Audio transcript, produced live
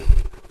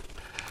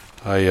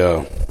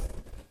I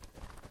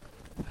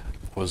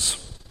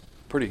was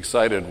pretty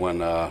excited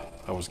when I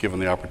was given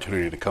the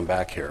opportunity to come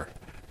back here,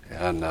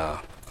 and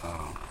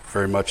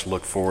very much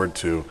look forward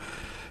to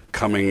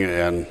coming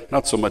and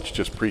not so much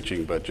just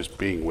preaching, but just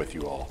being with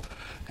you all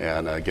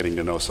and getting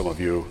to know some of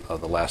you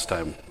the last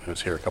time I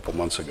was here a couple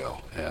months ago.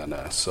 And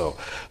so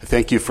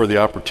thank you for the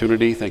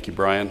opportunity. Thank you,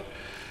 Brian.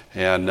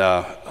 And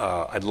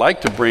I'd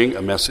like to bring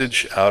a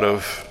message out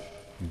of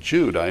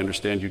Jude. I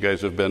understand you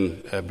guys have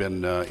been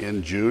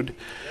in Jude.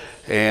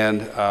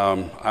 And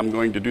I'm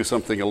going to do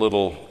something a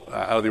little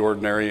out of the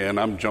ordinary, and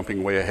I'm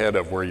jumping way ahead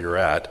of where you're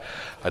at.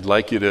 I'd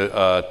like you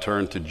to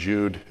turn to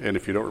Jude, and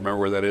if you don't remember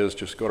where that is,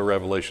 just go to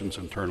Revelations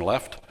and turn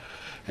left.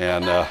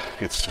 And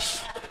it's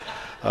just,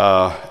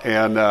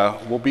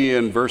 we'll be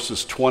in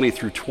verses 20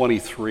 through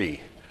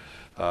 23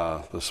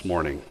 this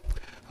morning.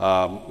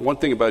 One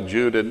thing about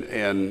Jude,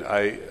 and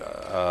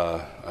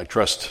I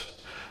trust,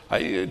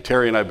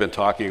 Terry and I have been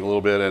talking a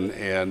little bit,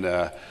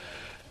 and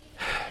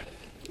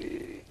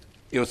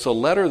it's a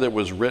letter that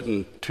was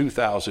written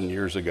 2,000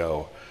 years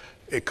ago.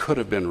 It could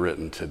have been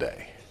written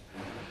today.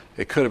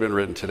 It could have been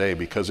written today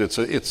because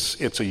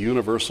it's a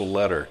universal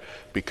letter,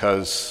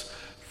 because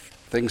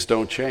things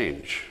don't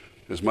change.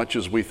 As much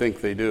as we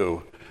think they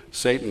do,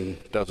 Satan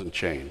doesn't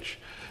change.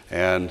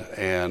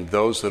 And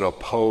those that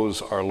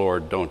oppose our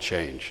Lord don't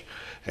change.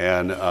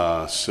 And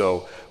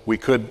so we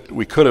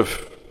could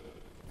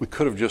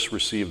have just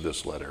received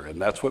this letter, and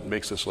that's what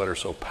makes this letter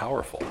so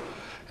powerful.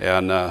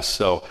 And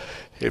so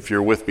if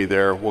you're with me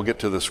there, we'll get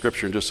to the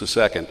scripture in just a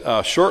second.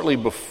 Shortly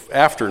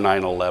after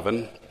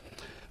 9/11,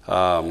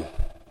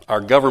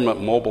 our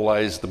government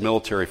mobilized the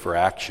military for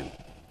action.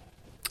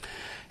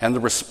 And the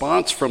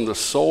response from the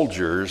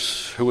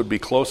soldiers who would be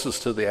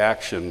closest to the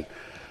action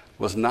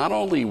was not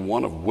only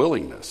one of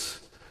willingness,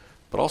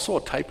 but also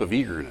a type of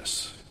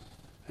eagerness.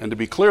 And to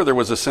be clear, there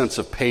was a sense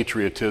of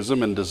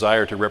patriotism and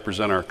desire to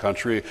represent our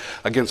country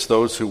against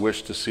those who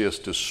wished to see us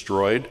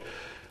destroyed.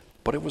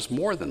 But it was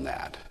more than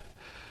that.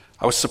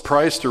 I was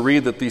surprised to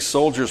read that these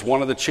soldiers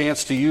wanted the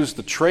chance to use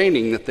the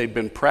training that they'd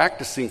been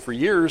practicing for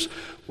years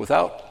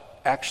without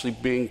actually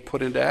being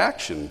put into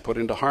action, put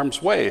into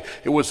harm's way.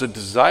 It was a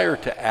desire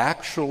to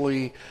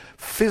actually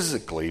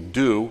physically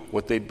do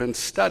what they'd been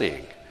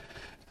studying.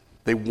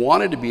 They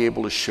wanted to be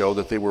able to show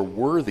that they were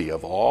worthy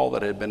of all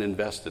that had been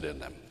invested in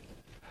them.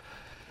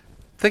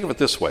 Think of it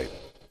this way.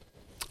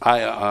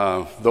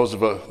 Those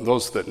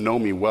that know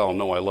me well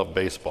know I love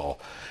baseball.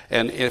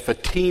 And if a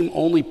team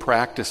only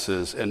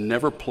practices and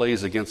never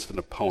plays against an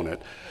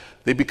opponent,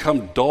 they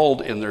become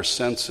dulled in their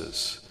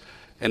senses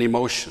and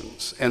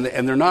emotions. And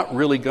they're not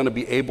really going to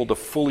be able to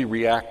fully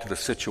react to the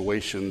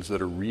situations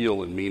that are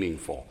real and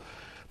meaningful.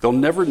 They'll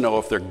never know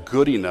if they're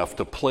good enough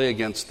to play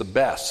against the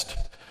best,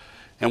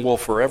 and will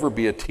forever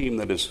be a team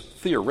that is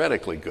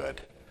theoretically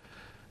good,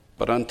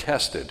 but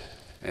untested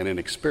and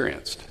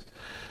inexperienced.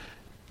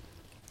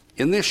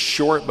 In this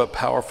short but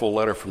powerful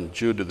letter from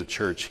Jude to the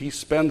church, he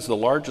spends the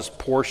largest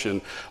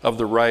portion of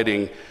the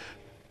writing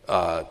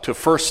to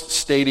first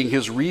stating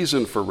his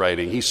reason for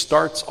writing. He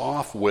starts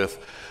off with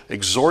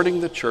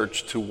exhorting the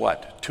church to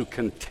what? To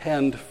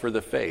contend for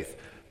the faith.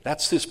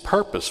 That's his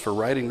purpose for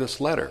writing this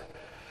letter.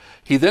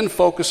 He then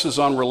focuses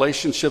on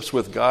relationships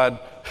with God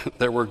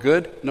that were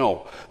good?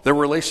 No, they're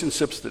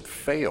relationships that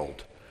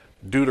failed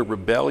due to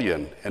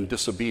rebellion and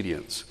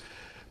disobedience.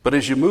 But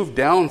as you move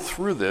down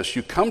through this,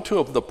 you come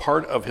to the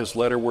part of his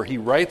letter where he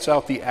writes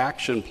out the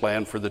action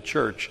plan for the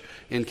church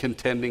in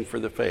contending for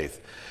the faith.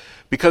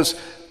 Because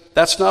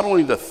that's not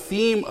only the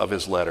theme of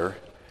his letter,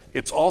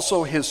 it's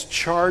also his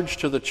charge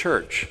to the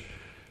church.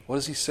 What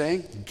is he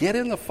saying? Get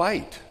in the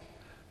fight.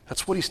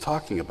 That's what he's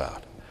talking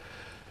about.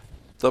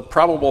 The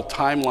probable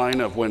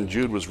timeline of when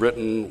Jude was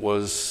written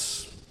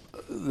was,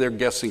 they're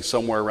guessing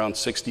somewhere around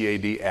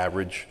 60 AD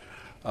average.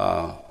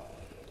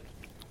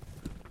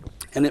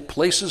 And it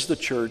places the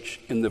church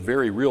in the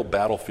very real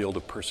battlefield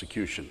of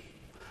persecution,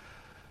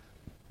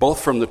 both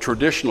from the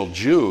traditional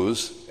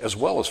Jews as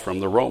well as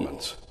from the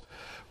Romans.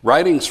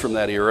 Writings from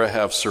that era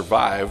have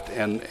survived,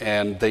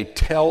 and they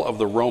tell of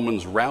the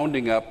Romans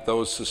rounding up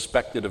those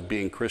suspected of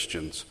being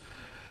Christians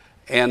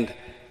and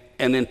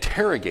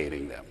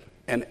interrogating them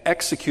and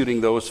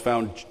executing those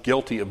found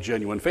guilty of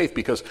genuine faith,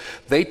 because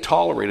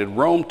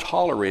Rome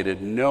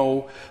tolerated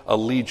no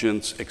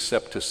allegiance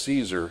except to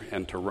Caesar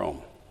and to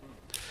Rome.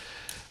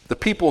 The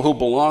people who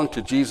belonged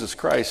to Jesus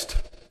Christ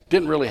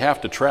didn't really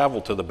have to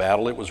travel to the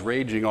battle. It was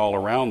raging all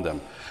around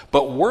them.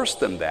 But worse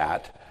than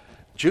that,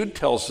 Jude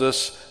tells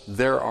us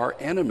there are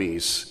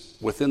enemies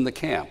within the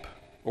camp,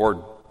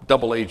 or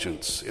double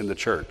agents in the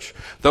church.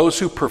 Those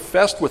who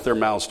professed with their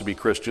mouths to be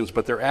Christians,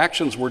 but their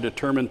actions were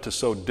determined to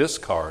sow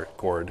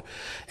discord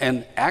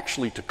and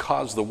actually to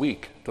cause the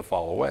weak to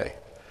fall away.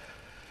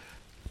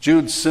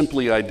 Jude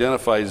simply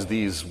identifies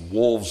these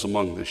wolves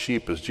among the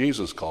sheep, as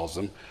Jesus calls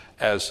them,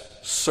 as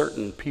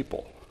certain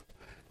people.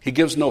 He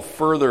gives no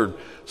further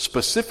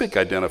specific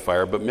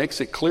identifier, but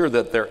makes it clear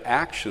that their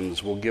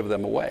actions will give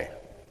them away.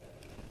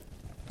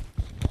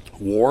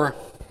 War,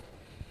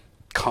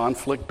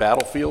 conflict,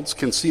 battlefields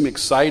can seem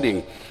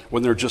exciting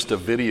when they're just a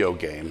video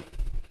game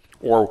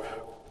or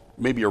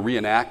maybe a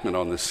reenactment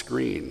on the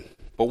screen.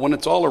 But when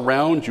it's all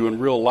around you in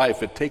real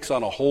life, it takes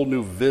on a whole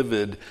new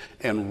vivid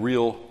and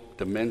real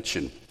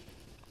dimension.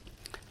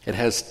 It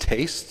has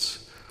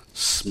tastes,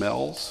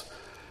 smells,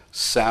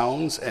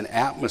 sounds, and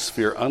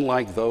atmosphere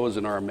unlike those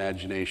in our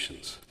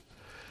imaginations.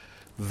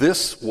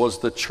 This was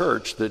the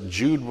church that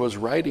Jude was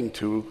writing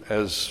to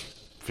as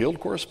field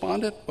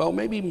correspondent? Well,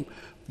 maybe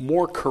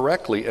more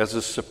correctly, as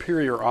a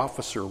superior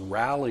officer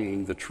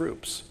rallying the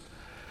troops.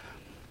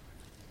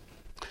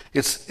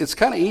 It's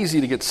kind of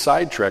easy to get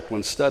sidetracked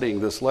when studying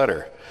this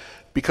letter,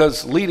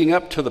 because leading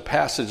up to the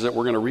passage that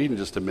we're going to read in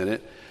just a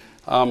minute,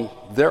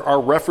 there are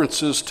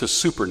references to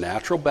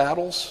supernatural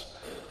battles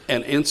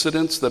and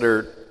incidents that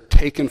are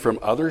taken from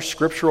other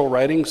scriptural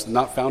writings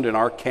not found in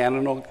our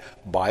canonical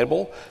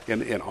Bible,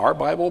 in our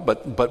Bible,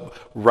 but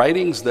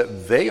writings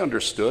that they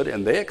understood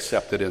and they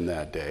accepted in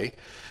that day.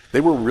 They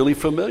were really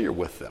familiar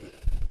with them.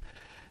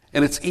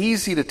 And it's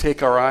easy to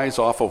take our eyes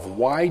off of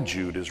why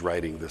Jude is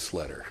writing this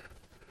letter.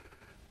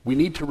 We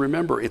need to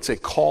remember it's a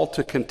call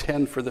to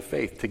contend for the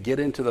faith, to get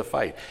into the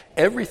fight.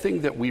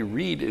 Everything that we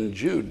read in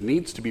Jude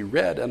needs to be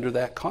read under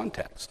that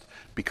context,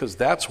 because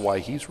that's why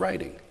he's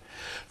writing.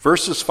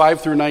 Verses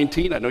 5 through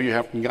 19, I know you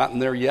haven't gotten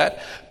there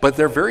yet, but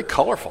they're very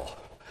colorful.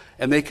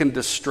 And they can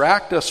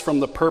distract us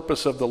from the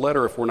purpose of the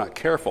letter if we're not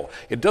careful.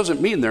 It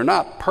doesn't mean they're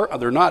not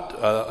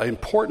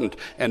important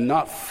and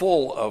not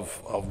full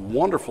of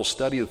wonderful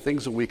study and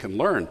things that we can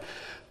learn.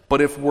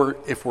 But if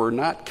we're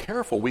not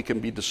careful, we can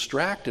be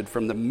distracted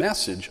from the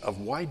message of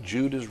why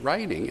Jude is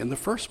writing in the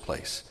first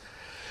place.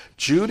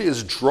 Jude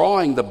is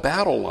drawing the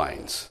battle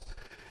lines,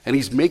 and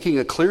he's making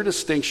a clear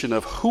distinction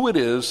of who it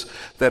is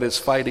that is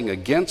fighting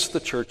against the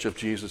church of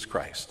Jesus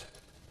Christ.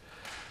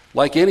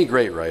 Like any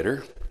great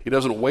writer, he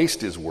doesn't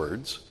waste his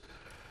words.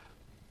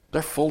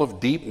 They're full of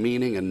deep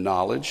meaning and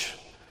knowledge.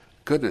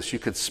 Goodness, you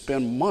could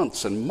spend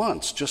months and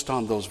months just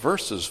on those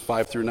verses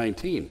 5 through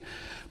 19.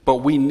 But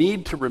we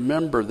need to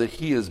remember that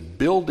he is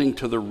building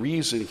to the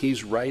reason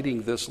he's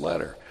writing this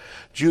letter.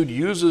 Jude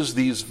uses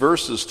these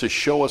verses to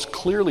show us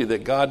clearly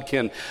that God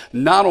can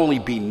not only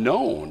be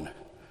known,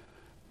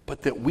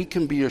 but that we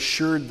can be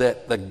assured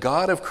that the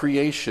God of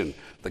creation,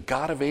 the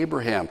God of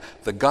Abraham,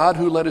 the God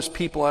who led his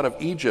people out of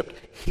Egypt,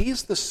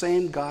 he's the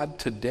same God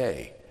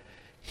today.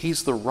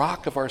 He's the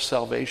rock of our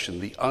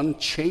salvation, the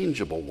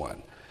unchangeable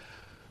one.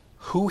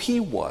 Who he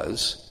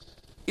was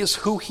is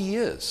who he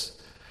is.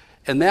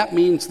 And that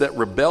means that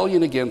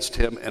rebellion against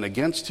him and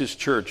against his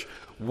church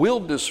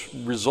will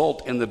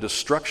result in the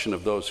destruction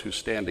of those who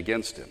stand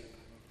against him.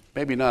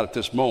 Maybe not at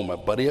this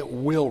moment, but it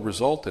will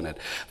result in it.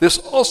 This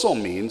also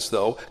means,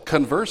 though,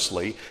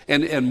 conversely,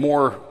 and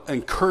more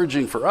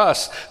encouraging for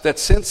us, that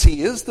since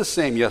he is the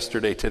same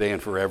yesterday, today,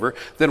 and forever,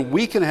 then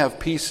we can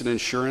have peace and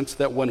assurance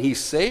that when he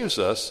saves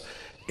us,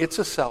 it's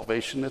a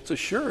salvation that's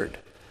assured.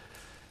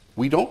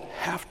 We don't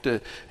have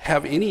to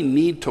have any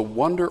need to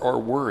wonder or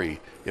worry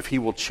if he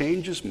will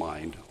change his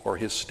mind or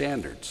his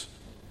standards.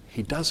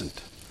 He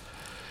doesn't.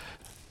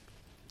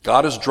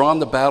 God has drawn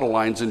the battle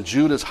lines, and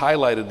Jude has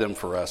highlighted them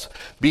for us,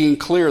 being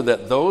clear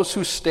that those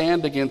who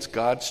stand against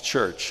God's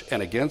church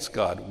and against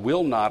God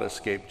will not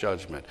escape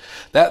judgment.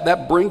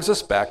 That brings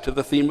us back to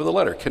the theme of the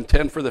letter,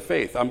 contend for the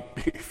faith.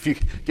 If you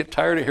get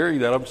tired of hearing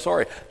that, I'm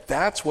sorry.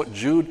 That's what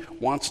Jude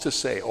wants to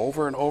say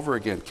over and over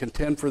again,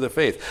 contend for the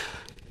faith.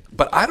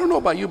 But I don't know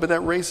about you, but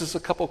that raises a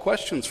couple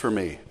questions for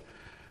me.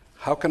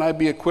 How can I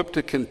be equipped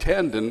to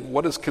contend, and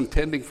what does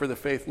contending for the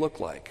faith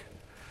look like?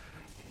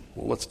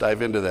 Well, let's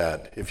dive into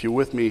that. If you're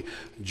with me,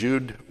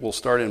 Jude will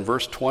start in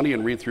verse 20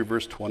 and read through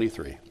verse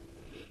 23.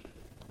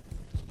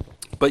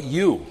 But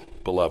you,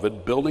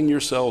 beloved, building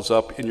yourselves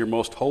up in your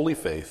most holy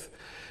faith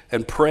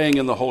and praying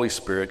in the Holy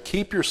Spirit,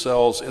 keep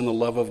yourselves in the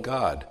love of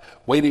God,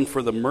 waiting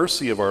for the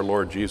mercy of our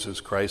Lord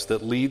Jesus Christ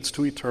that leads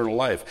to eternal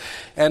life,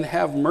 and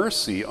have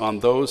mercy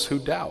on those who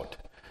doubt,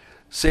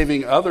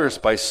 saving others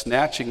by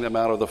snatching them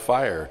out of the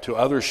fire. To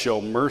others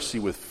show mercy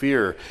with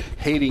fear,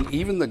 hating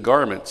even the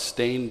garment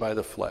stained by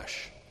the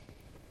flesh.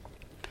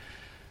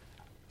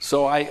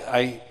 So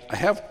I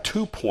have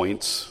 2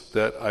 points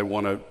that I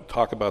want to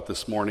talk about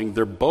this morning.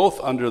 They're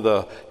both under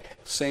the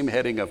same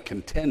heading of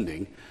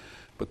contending,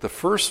 but the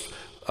first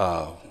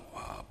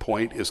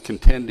point is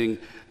contending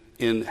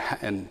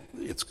and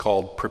it's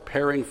called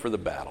preparing for the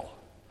battle.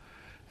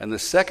 And the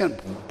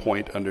second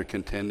point under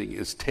contending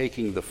is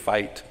taking the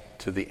fight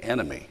to the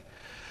enemy.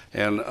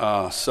 And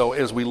so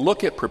as we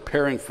look at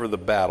preparing for the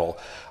battle,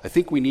 I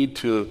think we need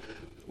to,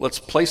 let's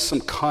place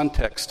some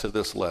context to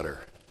this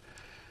letter.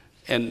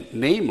 And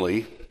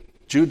namely,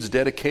 Jude's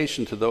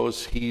dedication to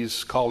those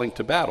he's calling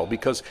to battle,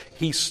 because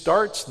he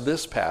starts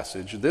this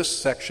passage, this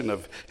section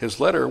of his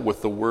letter,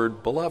 with the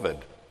word beloved.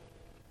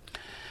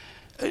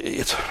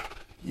 It's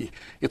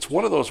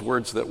one of those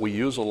words that we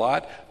use a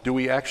lot. Do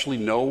we actually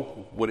know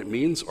what it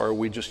means, or are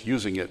we just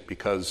using it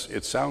because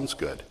it sounds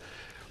good?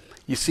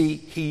 You see,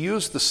 he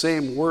used the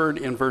same word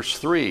in verse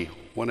 3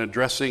 when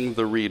addressing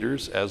the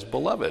readers as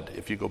beloved,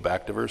 if you go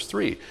back to verse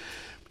 3.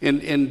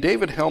 In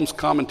David Helm's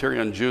commentary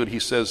on Jude, he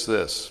says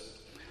this,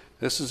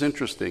 This is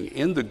interesting.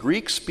 In the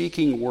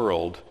Greek-speaking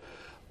world,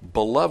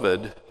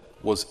 beloved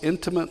was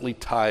intimately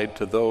tied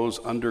to those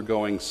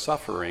undergoing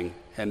suffering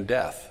and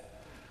death.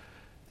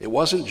 It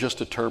wasn't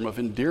just a term of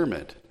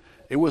endearment.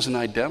 It was an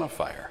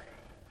identifier.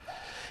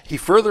 He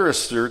further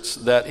asserts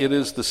that it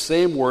is the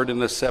same word in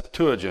the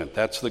Septuagint.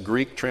 That's the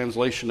Greek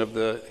translation of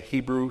the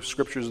Hebrew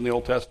scriptures in the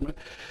Old Testament.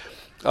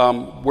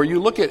 Where you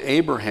look at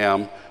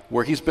Abraham,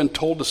 where he's been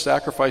told to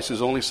sacrifice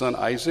his only son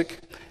Isaac,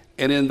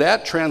 and in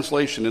that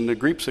translation, in the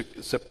Greek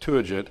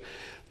Septuagint,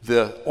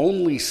 the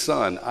only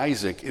son,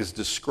 Isaac, is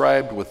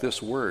described with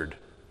this word,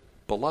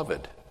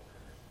 beloved.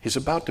 He's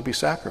about to be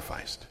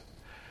sacrificed.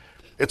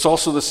 It's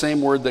also the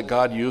same word that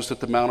God used at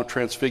the Mount of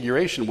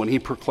Transfiguration when he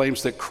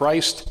proclaims that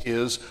Christ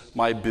is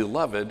my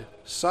beloved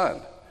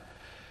Son.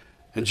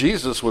 And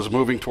Jesus was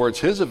moving towards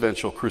his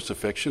eventual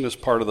crucifixion as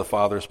part of the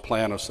Father's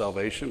plan of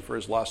salvation for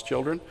his lost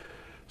children.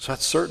 So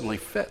that certainly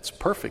fits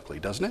perfectly,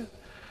 doesn't it?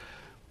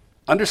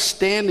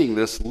 Understanding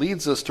this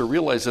leads us to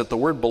realize that the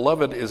word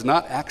beloved is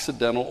not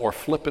accidental or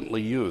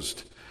flippantly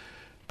used,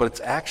 but it's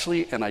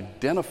actually an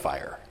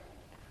identifier.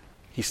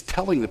 He's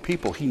telling the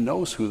people he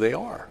knows who they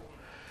are.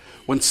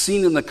 When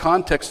seen in the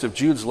context of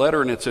Jude's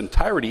letter in its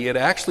entirety, it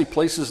actually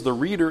places the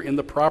reader in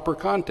the proper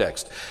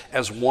context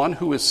as one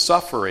who is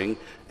suffering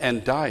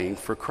and dying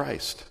for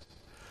Christ.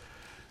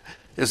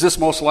 As this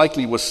most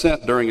likely was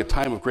sent during a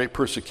time of great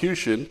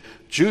persecution,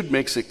 Jude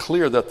makes it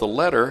clear that the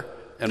letter,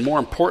 and more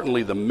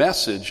importantly, the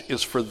message,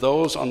 is for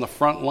those on the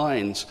front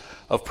lines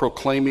of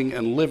proclaiming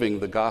and living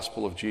the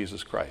gospel of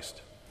Jesus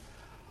Christ.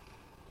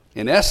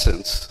 In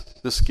essence,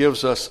 this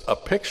gives us a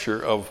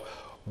picture of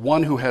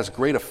one who has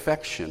great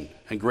affection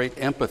and great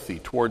empathy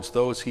towards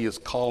those he is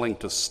calling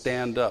to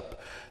stand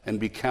up and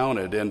be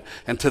counted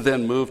and to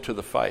then move to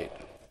the fight.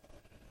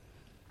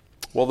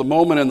 Well, the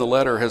moment in the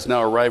letter has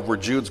now arrived where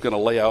Jude's going to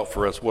lay out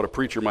for us what a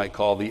preacher might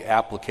call the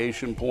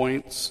application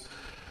points,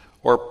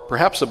 or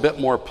perhaps a bit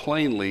more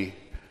plainly,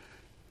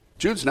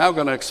 Jude's now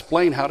going to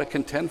explain how to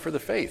contend for the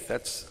faith.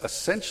 That's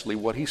essentially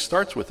what he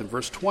starts with in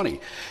verse 20.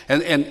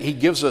 And he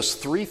gives us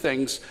three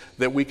things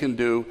that we can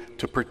do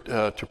to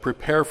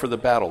prepare for the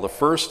battle. The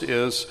first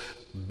is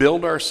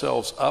build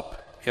ourselves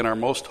up in our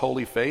most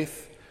holy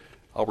faith.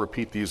 I'll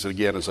repeat these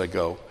again as I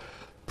go.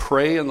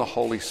 Pray in the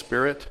Holy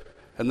Spirit.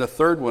 And the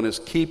third one is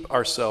keep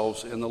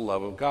ourselves in the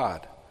love of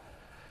God.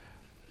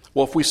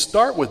 Well, if we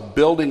start with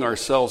building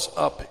ourselves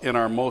up in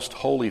our most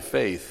holy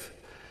faith,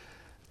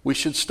 we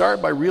should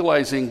start by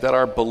realizing that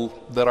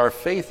our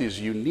faith is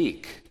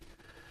unique.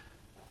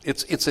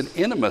 It's an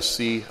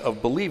intimacy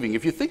of believing.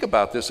 If you think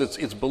about this,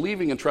 it's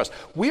believing and trust.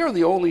 We are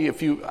the only,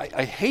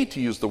 I hate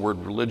to use the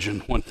word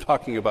religion when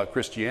talking about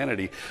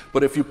Christianity,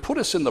 but if you put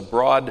us in the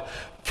broad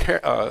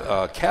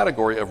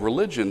category of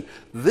religion,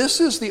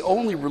 this is the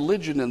only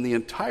religion in the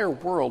entire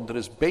world that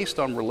is based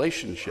on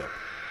relationship,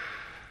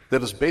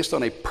 that is based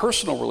on a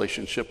personal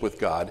relationship with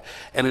God,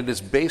 and it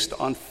is based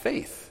on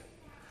faith.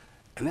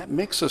 And that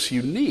makes us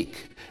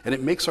unique, and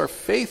it makes our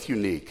faith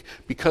unique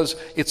because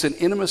it's an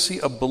intimacy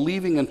of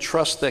believing and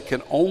trust that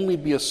can only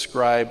be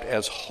ascribed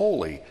as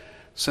holy,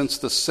 since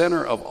the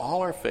center of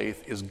all our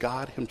faith is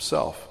God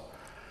himself.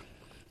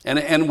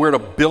 And we're to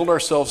build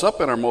ourselves up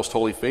in our most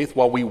holy faith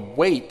while we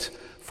wait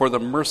for the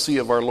mercy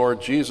of our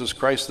Lord Jesus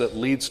Christ that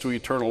leads to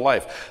eternal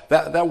life.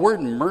 That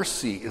word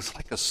mercy is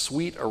like a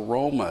sweet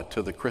aroma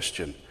to the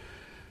Christian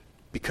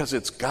because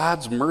it's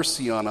God's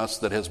mercy on us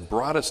that has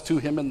brought us to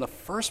him in the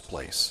first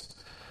place.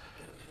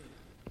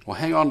 Well,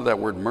 hang on to that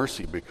word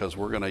mercy because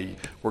we're going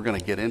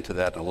to get into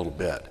that in a little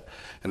bit.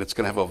 And it's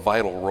going to have a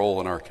vital role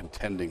in our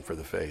contending for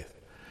the faith.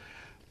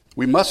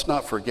 We must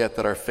not forget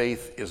that our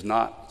faith is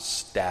not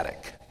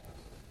static.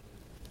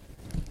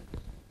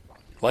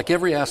 Like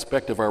every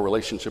aspect of our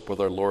relationship with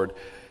our Lord,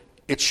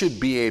 it should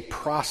be a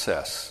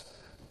process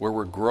where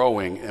we're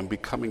growing and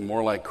becoming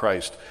more like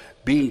Christ,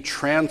 being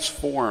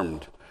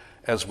transformed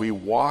as we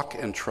walk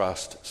and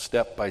trust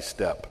step by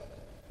step.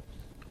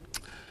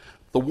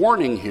 The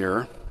warning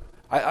here,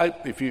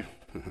 if you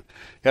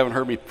haven't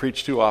heard me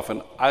preach too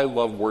often, I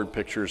love word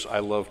pictures. I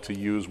love to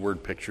use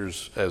word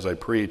pictures as I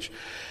preach.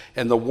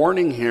 And the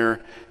warning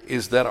here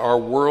is that our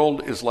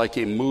world is like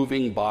a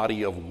moving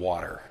body of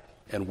water,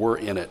 and we're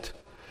in it.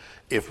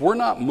 If we're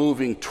not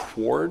moving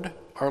toward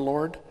our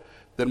Lord,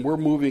 then we're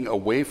moving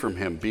away from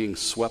him, being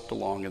swept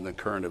along in the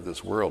current of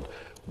this world.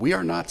 We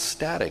are not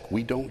static.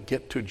 We don't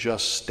get to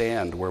just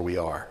stand where we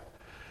are.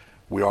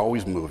 We're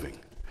always moving.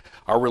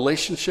 Our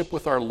relationship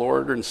with our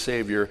Lord and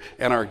Savior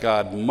and our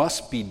God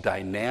must be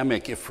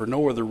dynamic, if for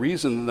no other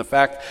reason than the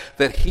fact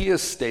that he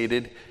has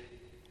stated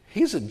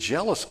he's a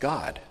jealous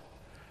God.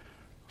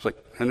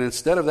 And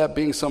instead of that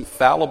being some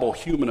fallible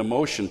human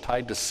emotion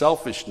tied to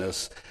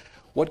selfishness,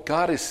 what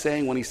God is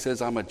saying when he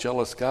says, I'm a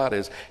jealous God,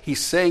 is he's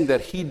saying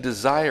that he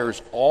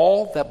desires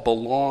all that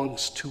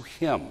belongs to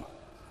him.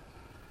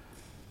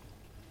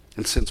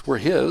 And since we're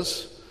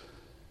his,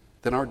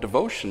 then our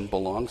devotion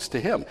belongs to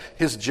him.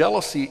 His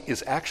jealousy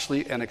is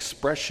actually an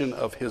expression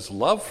of his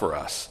love for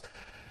us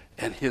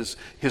and his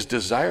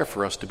desire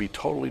for us to be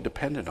totally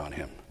dependent on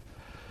him.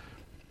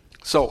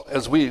 So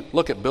as we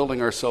look at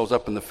building ourselves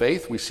up in the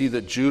faith, we see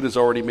that Jude has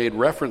already made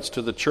reference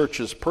to the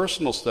church's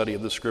personal study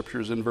of the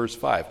Scriptures in verse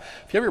 5.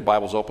 If you have your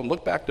Bibles open,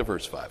 look back to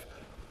verse 5.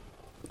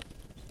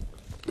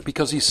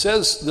 Because he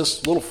says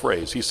this little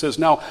phrase. He says,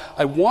 "Now,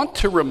 I want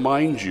to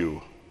remind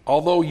you,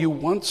 although you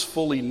once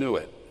fully knew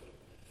it."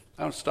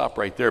 I'll stop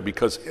right there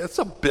because it's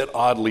a bit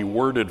oddly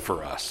worded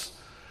for us.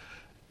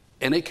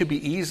 And it could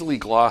be easily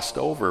glossed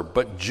over.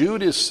 But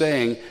Jude is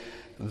saying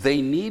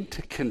they need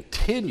to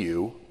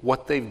continue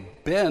what they've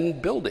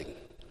been building.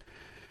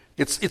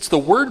 It's the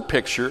word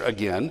picture,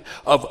 again,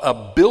 of a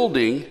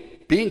building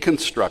being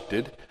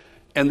constructed.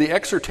 And the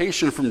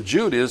exhortation from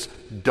Jude is,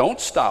 don't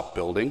stop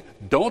building,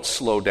 don't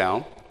slow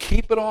down,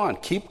 keep it on,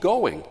 keep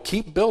going,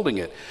 keep building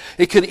it.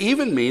 It could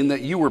even mean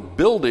that you were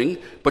building,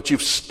 but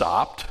you've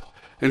stopped,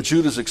 and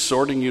Jude is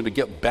exhorting you to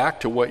get back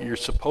to what you're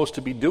supposed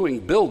to be doing,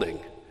 building.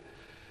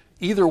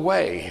 Either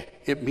way,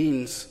 it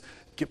means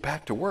get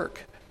back to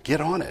work, get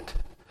on it.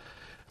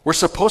 We're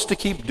supposed to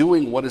keep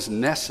doing what is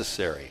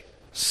necessary,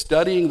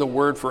 studying the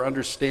Word for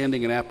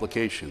understanding and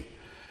application.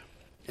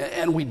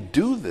 And we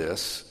do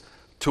this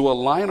to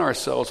align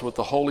ourselves with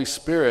the Holy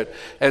Spirit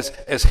as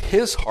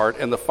His heart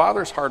and the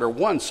Father's heart are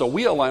one. So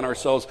we align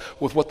ourselves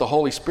with what the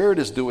Holy Spirit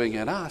is doing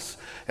in us,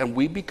 and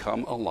we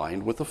become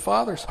aligned with the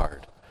Father's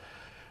heart.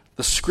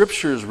 The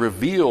Scriptures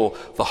reveal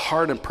the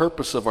heart and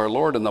purpose of our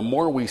Lord, and the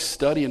more we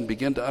study and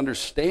begin to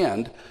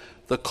understand,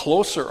 the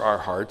closer our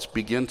hearts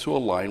begin to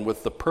align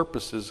with the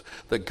purposes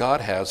that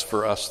God has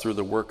for us through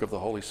the work of the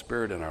Holy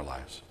Spirit in our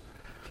lives.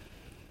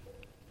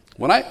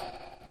 When I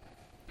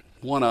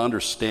want to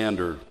understand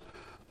or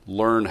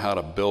learn how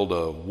to build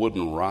a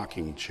wooden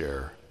rocking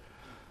chair,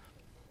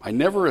 I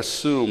never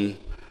assume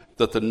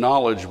that the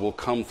knowledge will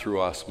come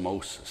through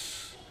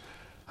osmosis.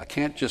 I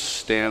can't just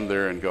stand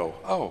there and go,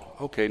 oh,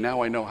 okay,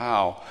 now I know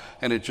how,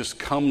 and it just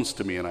comes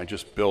to me and I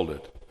just build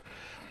it.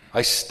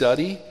 I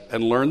study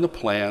and learn the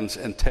plans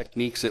and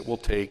techniques it will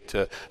take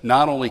to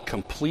not only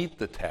complete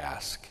the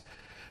task,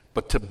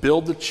 but to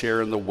build the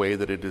chair in the way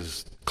that it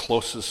is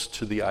closest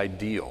to the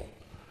ideal.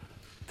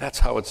 That's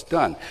how it's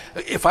done.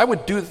 If I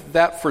would do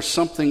that for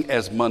something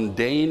as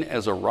mundane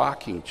as a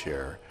rocking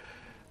chair,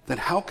 then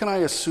how can I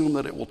assume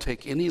that it will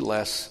take any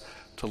less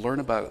to learn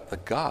about the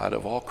God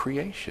of all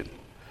creation?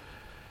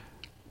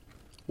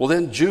 Well,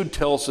 then Jude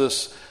tells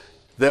us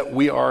that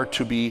we are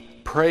to be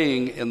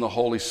praying in the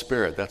Holy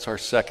Spirit. That's our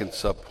second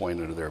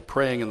subpoint under there,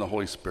 praying in the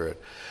Holy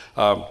Spirit.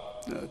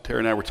 Terry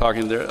and I were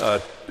talking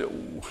there.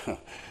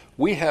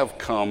 We have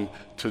come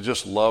to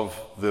just love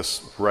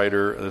this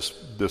writer,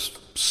 this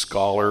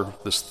scholar,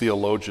 this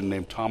theologian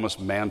named Thomas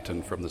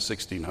Manton from the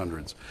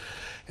 1600s.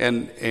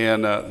 And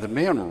the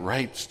man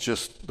writes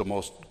just the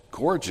most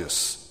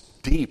gorgeous,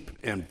 deep,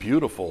 and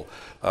beautiful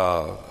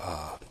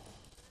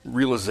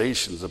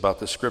realizations about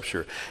the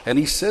Scripture. And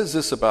he says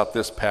this about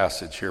this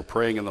passage here,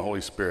 praying in the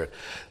Holy Spirit.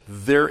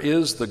 There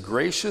is the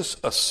gracious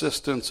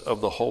assistance of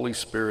the Holy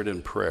Spirit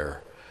in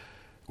prayer.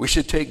 We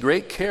should take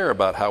great care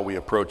about how we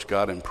approach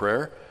God in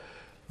prayer.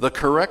 The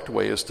correct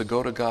way is to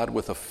go to God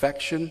with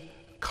affection,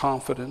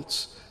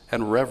 confidence,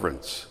 and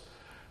reverence.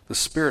 The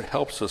Spirit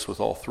helps us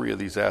with all three of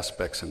these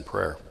aspects in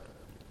prayer.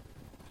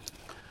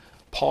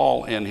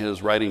 Paul, in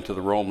his writing to the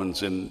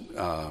Romans in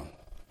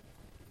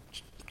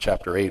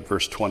chapter 8,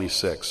 verse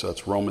 26, so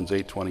that's Romans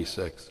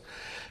 8:26,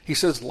 he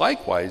says,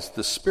 "Likewise,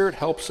 the Spirit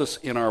helps us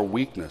in our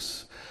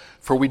weakness.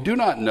 For we do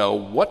not know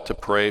what to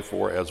pray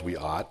for as we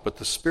ought, but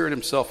the Spirit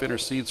Himself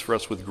intercedes for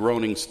us with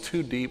groanings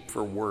too deep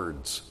for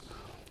words."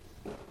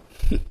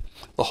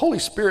 The Holy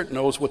Spirit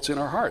knows what's in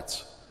our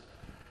hearts.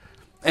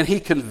 And He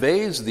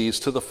conveys these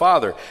to the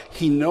Father.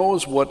 He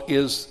knows what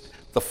is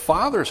the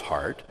Father's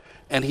heart,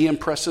 and He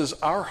impresses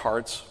our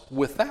hearts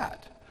with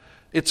that.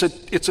 It's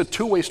a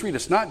two-way street.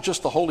 It's not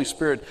just the Holy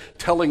Spirit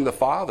telling the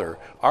Father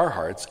our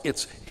hearts.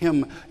 It's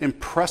Him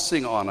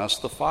impressing on us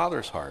the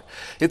Father's heart.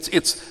 It's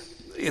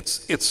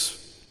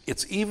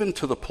even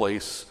to the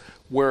place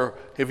where,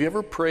 have you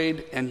ever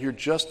prayed and you're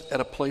just at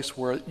a place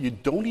where you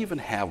don't even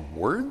have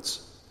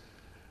words?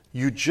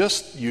 You're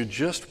just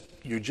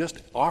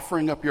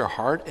offering up your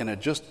heart and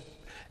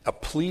a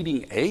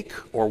pleading ache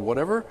or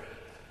whatever.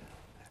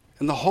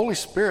 And the Holy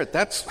Spirit,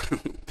 that's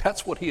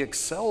what He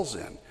excels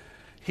in.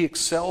 He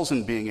excels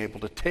in being able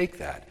to take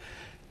that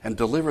and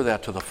deliver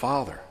that to the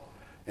Father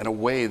in a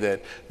way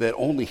that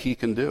only He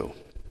can do.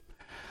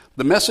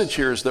 The message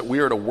here is that we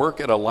are to work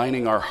at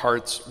aligning our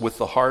hearts with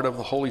the heart of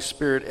the Holy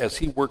Spirit as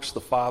He works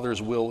the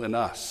Father's will in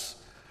us.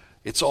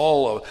 It's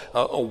all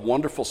a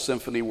wonderful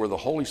symphony where the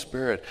Holy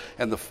Spirit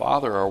and the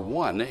Father are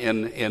one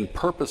in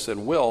purpose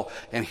and will,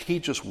 and He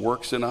just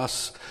works in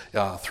us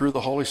through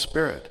the Holy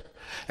Spirit.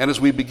 And as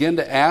we begin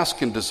to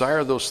ask and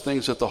desire those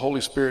things that the Holy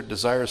Spirit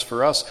desires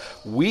for us,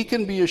 we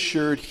can be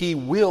assured He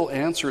will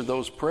answer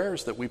those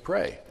prayers that we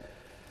pray.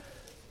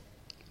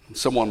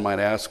 Someone might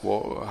ask,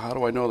 well, how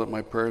do I know that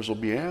my prayers will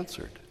be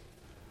answered?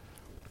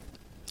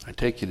 I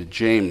take you to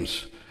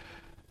James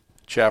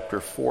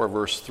chapter 4,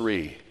 verse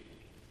 3.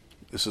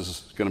 This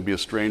is going to be a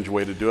strange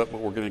way to do it,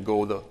 but we're going to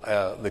go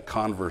the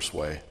converse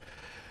way.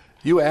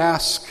 You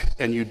ask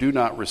and you do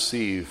not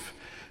receive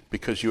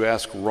because you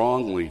ask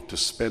wrongly to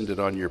spend it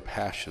on your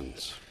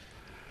passions.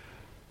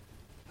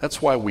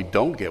 That's why we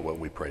don't get what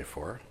we pray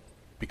for,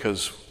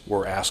 because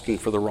we're asking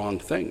for the wrong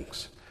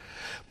things.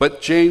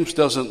 But James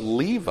doesn't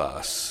leave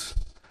us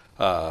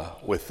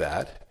with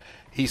that.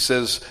 He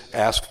says,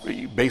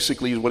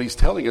 basically what he's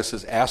telling us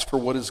is ask for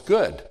what is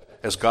good,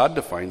 as God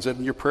defines it,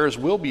 and your prayers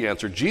will be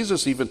answered.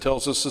 Jesus even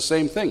tells us the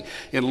same thing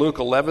in Luke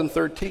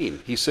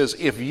 11:13. He says,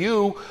 if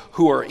you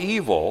who are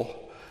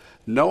evil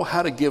know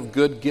how to give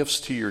good gifts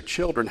to your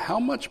children, how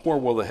much more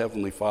will the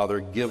Heavenly Father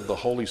give the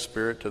Holy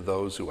Spirit to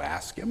those who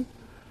ask him?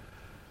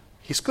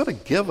 He's going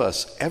to give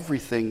us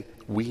everything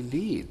we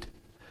need.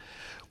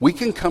 We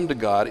can come to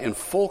God in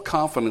full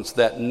confidence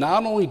that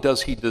not only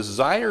does he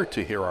desire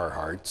to hear our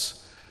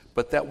hearts,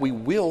 but that we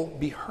will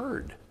be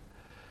heard.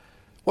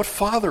 What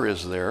father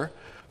is there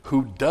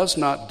who does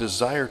not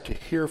desire to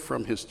hear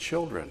from his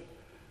children?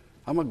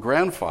 I'm a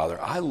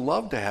grandfather. I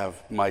love to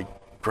have my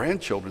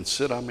grandchildren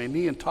sit on my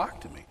knee and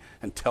talk to me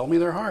and tell me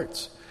their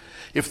hearts.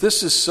 If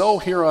this is so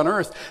here on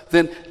earth,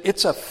 then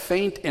it's a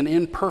faint and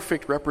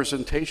imperfect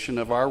representation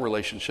of our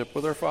relationship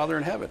with our Father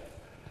in heaven.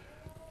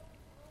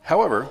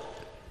 However,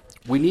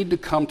 we need to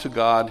come to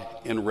God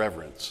in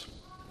reverence.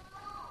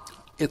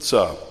 It's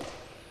a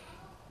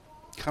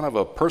kind of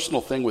a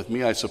personal thing with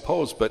me, I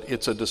suppose, but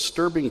it's a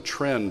disturbing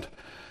trend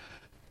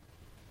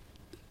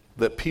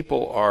that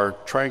people are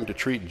trying to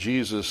treat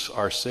Jesus,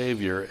 our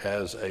Savior,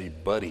 as a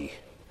buddy.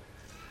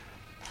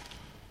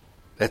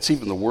 That's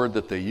even the word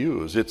that they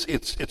use.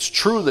 It's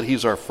true that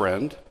he's our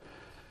friend,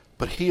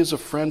 but he is a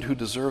friend who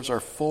deserves our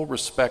full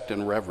respect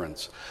and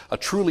reverence. A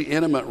truly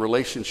intimate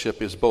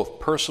relationship is both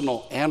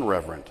personal and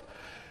reverent.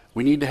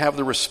 We need to have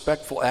the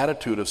respectful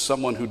attitude of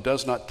someone who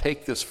does not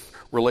take this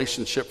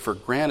relationship for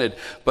granted,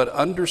 but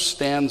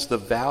understands the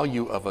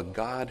value of a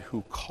God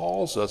who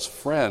calls us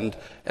friend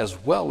as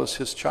well as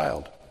his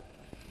child.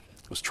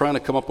 I was trying to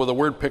come up with a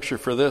word picture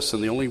for this,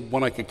 and the only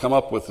one I could come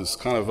up with is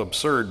kind of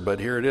absurd, but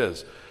here it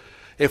is.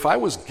 If I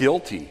was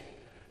guilty,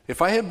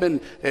 if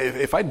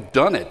I'd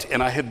done it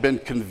and I had been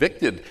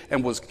convicted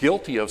and was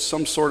guilty of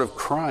some sort of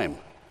crime,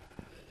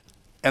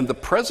 and the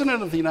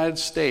President of the United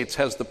States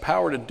has the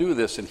power to do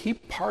this, and he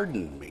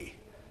pardoned me,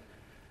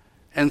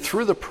 and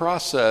through the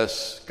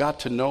process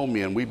got to know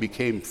me and we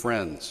became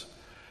friends,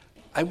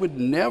 I would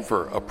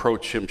never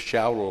approach him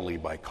shallowly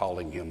by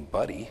calling him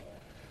buddy,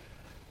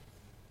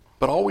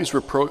 but always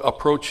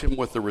approach him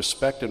with the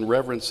respect and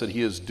reverence that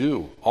he is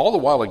due, all the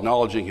while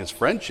acknowledging his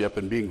friendship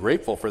and being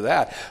grateful for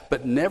that,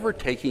 but never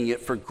taking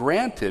it for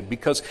granted,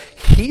 because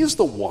he's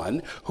the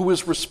one who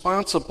is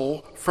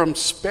responsible from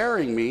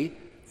sparing me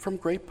from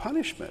great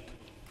punishment.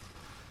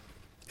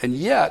 And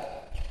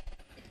yet,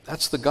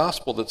 that's the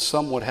gospel that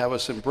some would have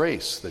us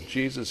embrace, that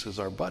Jesus is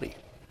our buddy.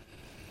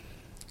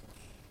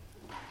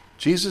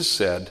 Jesus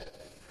said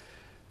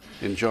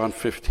in John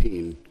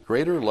 15,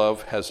 greater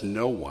love has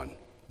no one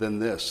than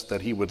this,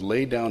 that he would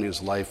lay down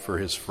his life for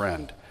his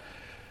friend.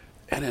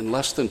 And in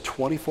less than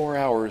 24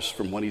 hours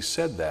from when he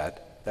said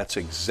that, that's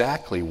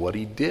exactly what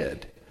he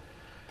did.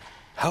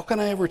 How can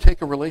I ever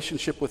take a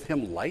relationship with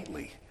him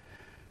lightly?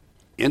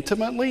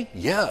 Intimately?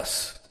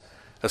 Yes.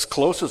 As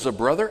close as a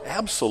brother?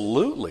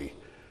 Absolutely.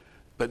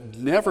 But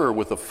never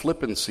with a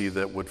flippancy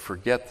that would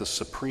forget the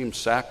supreme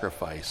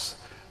sacrifice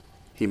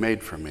he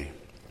made for me.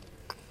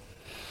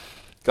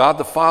 God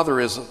the Father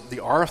is the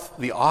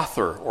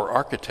author or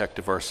architect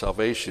of our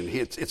salvation.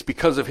 It's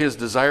because of his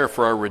desire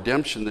for our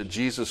redemption that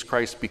Jesus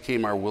Christ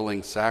became our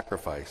willing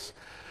sacrifice.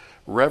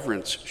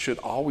 Reverence should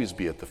always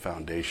be at the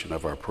foundation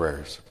of our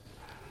prayers.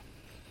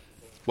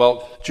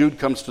 Well, Jude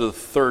comes to the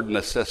third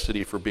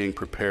necessity for being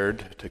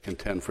prepared to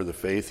contend for the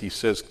faith. He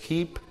says,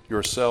 keep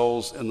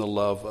yourselves in the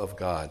love of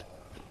God.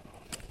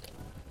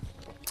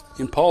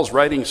 In Paul's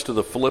writings to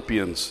the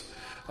Philippians,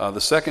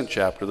 the second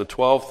chapter, the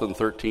 12th and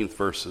 13th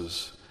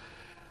verses,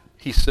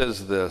 he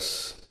says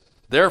this,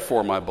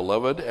 therefore, my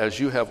beloved, as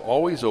you have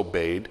always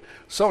obeyed,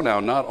 so now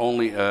not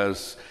only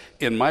as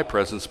in my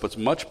presence, but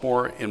much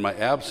more in my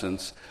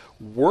absence,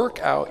 work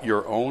out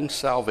your own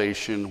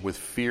salvation with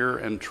fear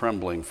and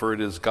trembling, for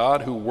it is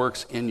God who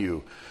works in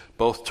you,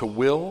 both to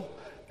will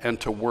and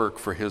to work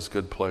for his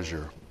good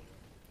pleasure.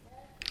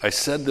 I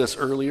said this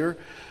earlier,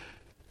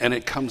 and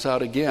it comes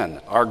out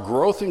again. Our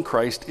growth in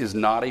Christ is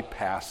not a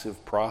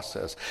passive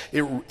process.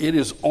 It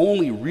is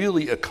only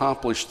really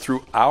accomplished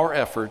through our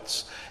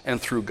efforts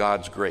and through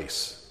God's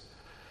grace.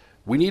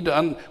 We need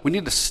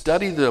to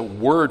study the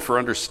word for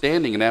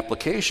understanding and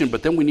application,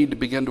 but then we need to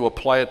begin to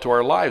apply it to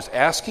our lives,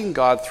 asking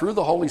God through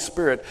the Holy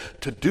Spirit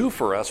to do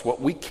for us what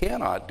we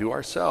cannot do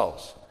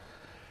ourselves.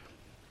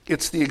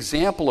 It's the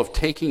example of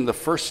taking the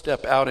first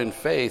step out in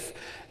faith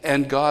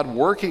and God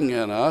working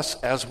in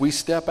us as we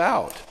step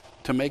out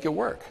to make it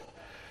work.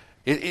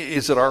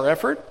 Is it our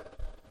effort?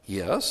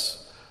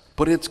 Yes.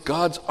 But it's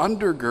God's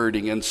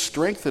undergirding and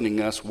strengthening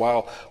us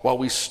while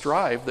we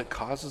strive that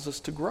causes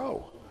us to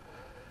grow.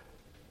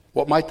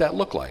 What might that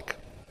look like?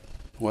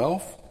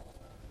 Well,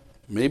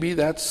 maybe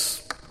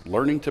that's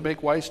learning to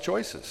make wise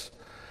choices,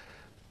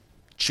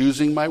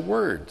 choosing my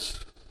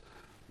words,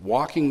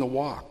 walking the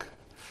walk.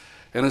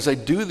 And as I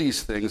do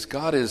these things,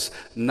 God is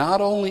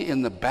not only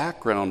in the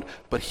background,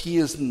 but He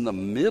is in the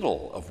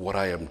middle of what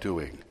I am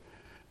doing,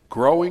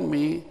 growing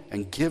me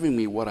and giving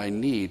me what I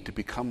need to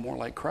become more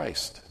like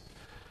Christ.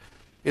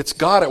 It's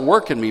God at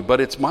work in me, but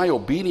it's my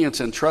obedience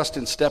and trust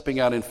in stepping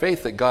out in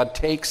faith that God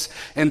takes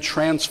and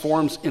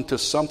transforms into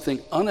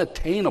something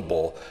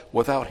unattainable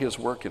without His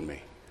work in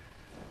me.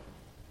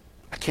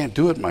 I can't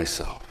do it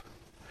myself.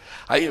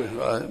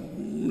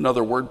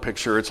 Another word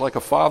picture, it's like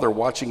a father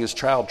watching his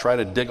child try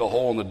to dig a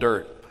hole in the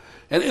dirt.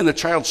 And the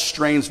child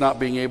strains not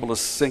being able to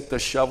sink the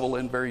shovel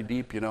in very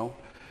deep,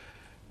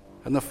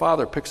 And the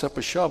father picks up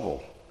a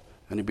shovel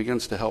and he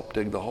begins to help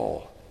dig the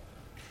hole.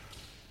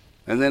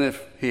 And then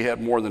if he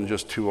had more than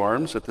just two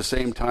arms at the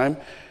same time,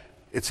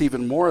 it's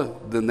even more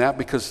than that,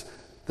 because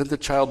then the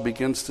child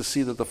begins to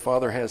see that the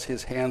father has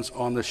his hands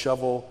on the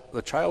shovel,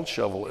 the child's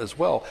shovel as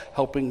well,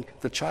 helping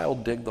the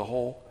child dig the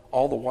hole,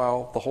 all the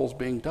while the hole's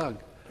being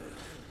dug.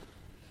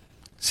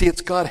 See,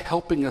 it's God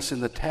helping us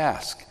in the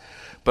task,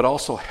 but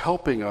also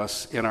helping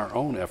us in our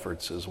own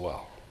efforts as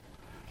well.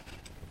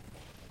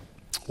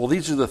 Well,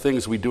 these are the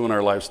things we do in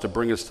our lives to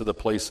bring us to the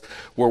place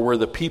where we're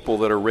the people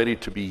that are ready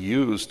to be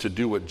used to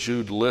do what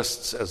Jude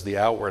lists as the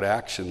outward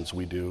actions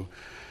we do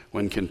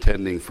when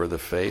contending for the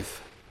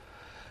faith.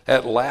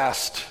 At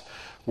last,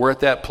 we're at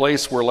that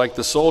place where, like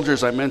the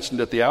soldiers I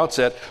mentioned at the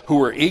outset,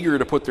 who are eager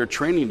to put their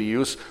training to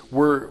use,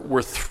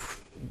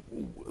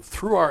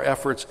 through our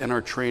efforts and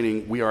our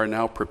training, we are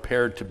now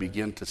prepared to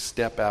begin to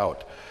step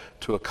out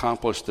to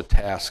accomplish the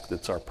task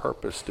that's our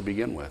purpose to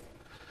begin with.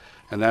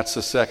 And that's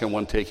the second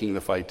one, taking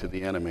the fight to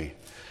the enemy.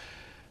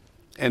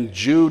 And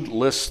Jude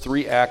lists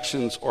 3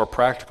 actions or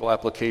practical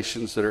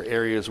applications that are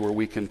areas where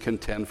we can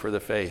contend for the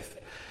faith.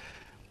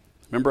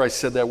 Remember I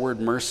said that word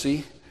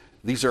mercy?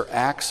 These are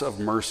acts of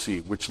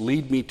mercy which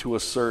lead me to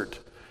assert,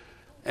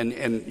 and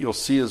you'll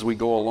see as we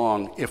go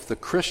along, if the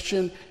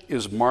Christian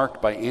is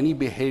marked by any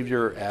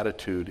behavior or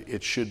attitude,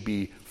 it should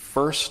be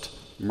first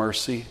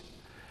mercy,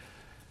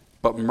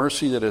 but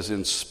mercy that is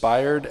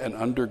inspired and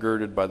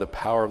undergirded by the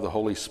power of the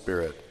Holy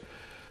Spirit.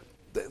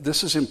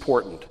 This is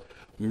important.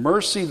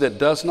 Mercy that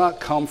does not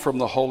come from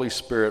the Holy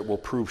Spirit will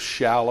prove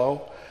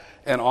shallow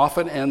and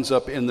often ends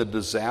up in the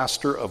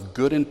disaster of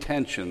good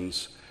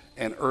intentions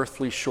and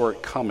earthly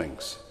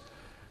shortcomings.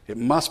 It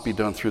must be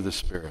done through the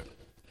Spirit.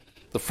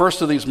 The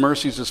first of these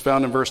mercies is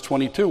found in verse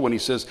 22 when he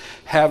says,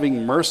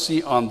 having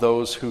mercy on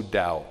those who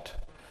doubt.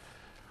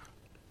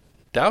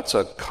 Doubt's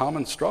a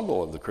common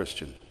struggle of the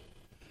Christian.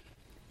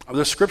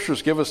 The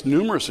Scriptures give us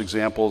numerous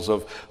examples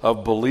of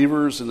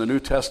believers in the New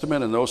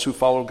Testament and those who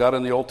followed God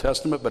in the Old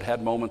Testament but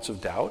had moments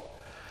of doubt.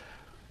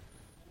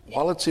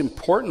 While it's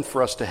important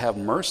for us to have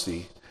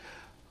mercy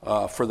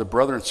for the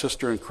brother and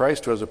sister in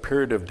Christ who has a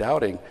period of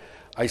doubting,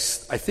 I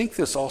think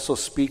this also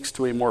speaks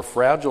to a more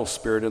fragile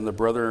spirit in the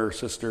brother or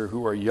sister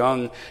who are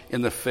young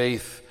in the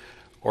faith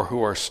or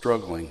who are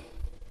struggling.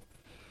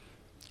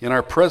 In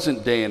our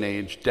present day and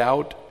age,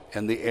 doubt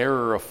and the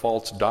error of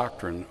false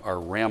doctrine are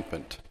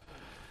rampant.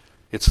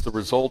 It's the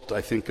result, I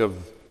think, of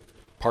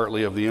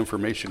partly of the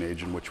information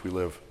age in which we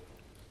live.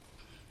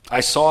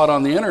 I saw it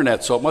on the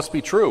internet, so it must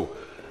be true.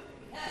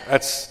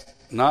 That's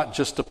not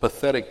just a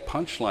pathetic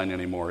punchline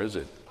anymore, is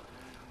it?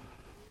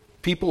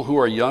 People who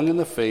are young in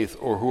the faith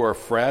or who are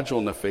fragile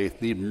in the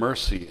faith need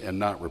mercy and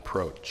not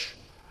reproach.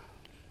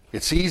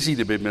 It's easy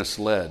to be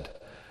misled,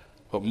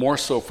 but more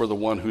so for the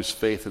one whose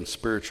faith and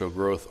spiritual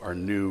growth are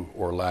new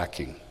or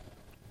lacking.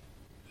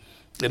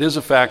 It is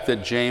a fact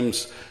that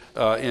James,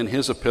 in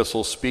his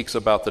epistle, speaks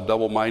about the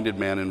double-minded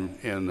man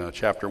in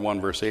chapter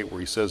 1, verse 8, where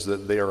he says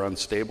that they are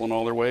unstable in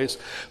all their ways.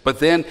 But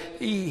then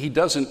he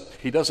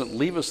doesn't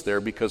leave us there,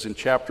 because in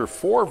chapter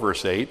 4,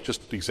 verse 8,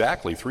 just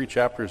exactly 3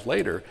 chapters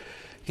later,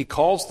 he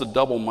calls the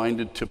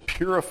double-minded to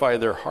purify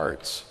their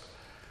hearts.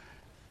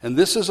 And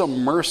this is a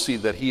mercy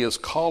that he is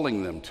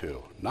calling them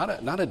to, not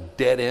a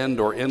dead end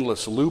or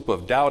endless loop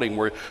of doubting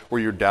where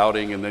you're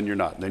doubting and then you're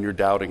not, and then you're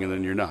doubting and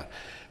then you're not.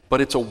 But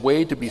it's a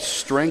way to be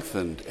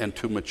strengthened and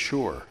to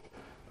mature,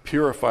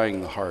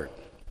 purifying the heart.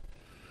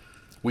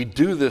 We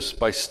do this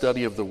by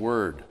study of the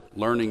Word,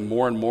 learning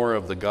more and more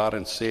of the God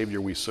and Savior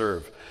we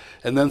serve,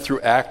 and then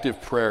through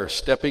active prayer,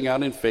 stepping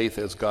out in faith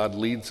as God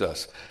leads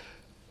us,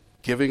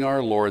 giving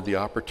our Lord the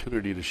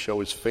opportunity to show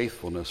His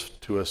faithfulness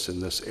to us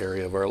in this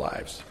area of our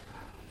lives.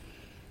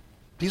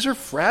 These are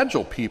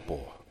fragile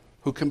people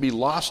who can be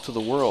lost to the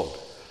world,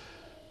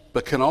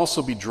 but can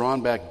also be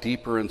drawn back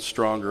deeper and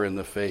stronger in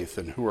the faith,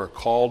 and who are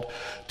called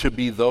to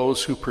be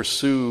those who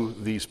pursue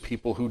these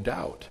people who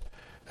doubt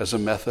as a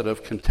method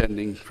of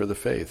contending for the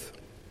faith.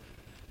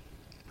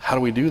 How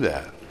do we do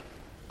that?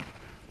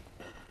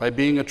 By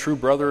being a true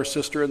brother or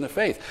sister in the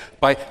faith,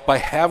 by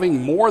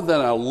having more than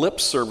a lip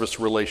service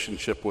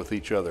relationship with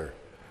each other.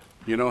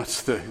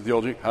 It's the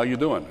old, how you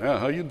doing? Yeah,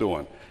 how you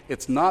doing?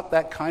 It's not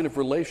that kind of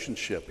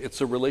relationship. It's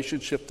a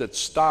relationship that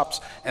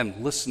stops and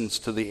listens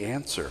to the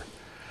answer.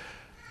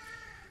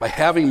 By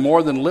having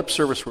more than lip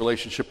service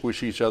relationship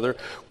with each other,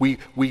 we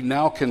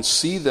now can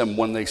see them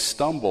when they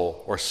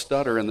stumble or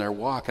stutter in their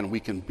walk, and we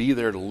can be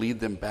there to lead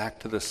them back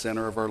to the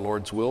center of our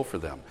Lord's will for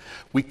them.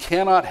 We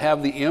cannot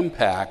have the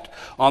impact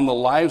on the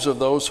lives of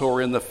those who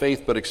are in the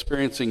faith but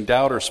experiencing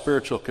doubt or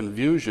spiritual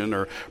confusion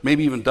or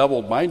maybe even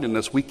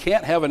double-mindedness. We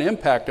can't have an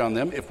impact on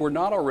them if we're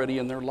not already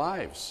in their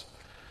lives.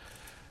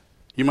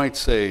 You might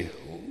say,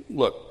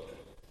 look,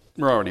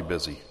 we're already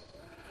busy.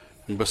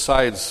 And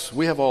besides,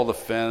 we have all the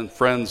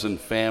friends and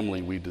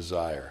family we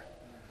desire.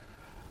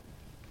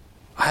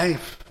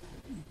 I've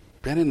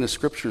been in the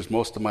scriptures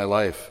most of my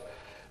life,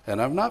 and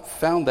I've not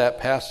found that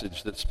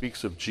passage that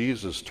speaks of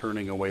Jesus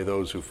turning away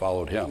those who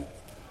followed him.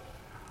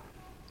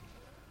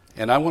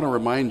 And I want to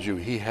remind you,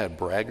 he had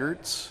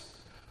braggarts,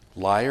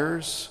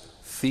 liars,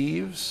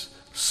 thieves,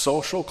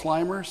 social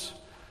climbers.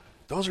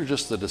 Those are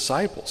just the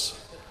disciples.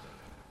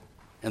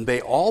 And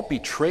they all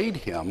betrayed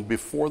him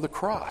before the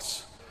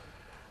cross.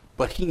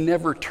 But he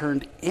never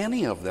turned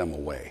any of them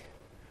away.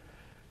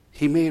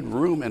 He made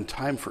room and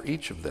time for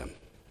each of them.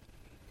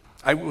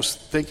 I was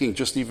thinking,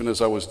 just even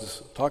as I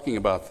was talking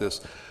about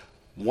this,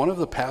 one of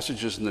the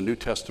passages in the New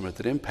Testament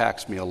that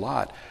impacts me a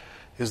lot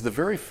is the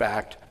very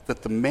fact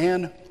that the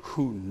man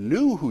who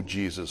knew who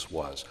Jesus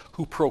was,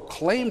 who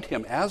proclaimed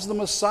him as the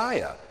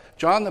Messiah,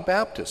 John the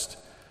Baptist,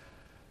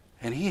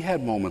 and he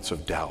had moments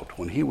of doubt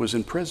when he was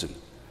in prison.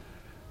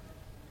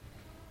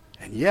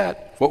 And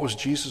yet, what was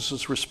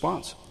Jesus'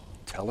 response?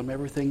 Tell him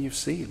everything you've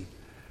seen.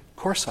 Of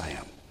course I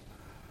am.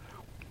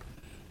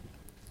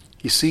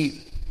 You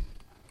see,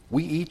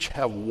 we each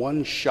have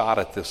one shot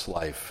at this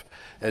life,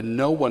 and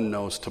no one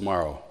knows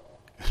tomorrow.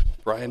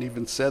 Brian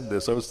even said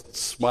this. I was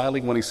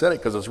smiling when he said it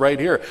because it's right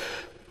here.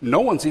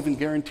 No one's even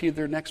guaranteed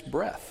their next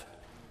breath.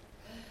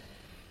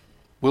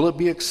 Will it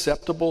be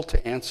acceptable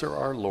to answer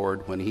our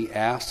Lord when he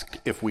asks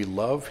if we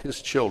love his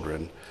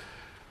children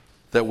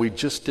that we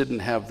just didn't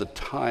have the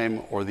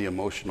time or the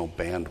emotional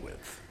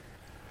bandwidth?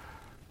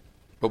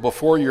 But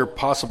before your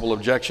possible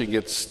objection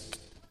gets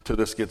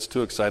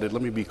too excited,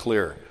 let me be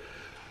clear.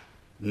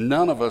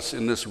 None of us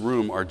in this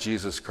room are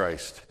Jesus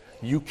Christ.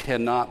 You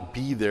cannot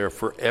be there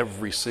for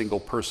every single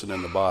person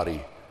in the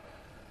body,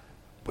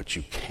 but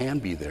you can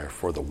be there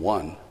for the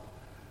one,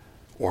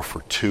 or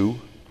for two,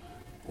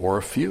 or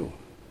a few.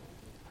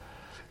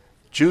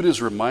 Jude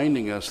is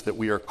reminding us that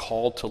we are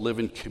called to live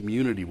in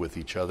community with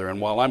each other. And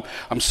while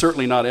I'm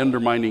certainly not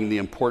undermining the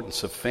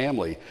importance of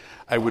family,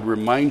 I would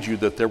remind you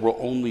that there will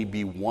only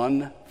be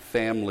one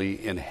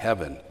family in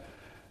heaven,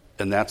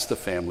 and that's the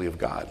family of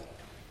God.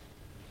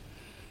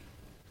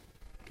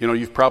 You know,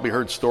 you've probably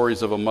heard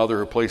stories of a mother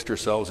who placed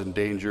herself in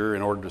danger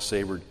in order to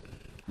save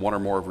one or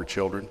more of her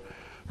children.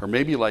 Or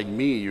maybe like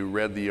me, you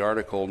read the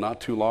article not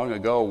too long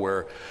ago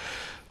where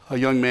a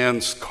young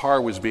man's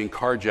car was being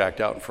carjacked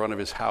out in front of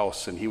his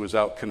house, and he was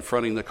out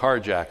confronting the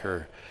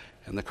carjacker,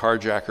 and the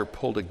carjacker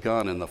pulled a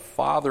gun, and the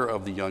father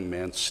of the young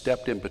man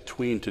stepped in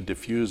between to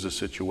defuse the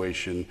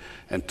situation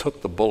and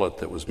took the bullet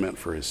that was meant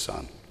for his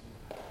son.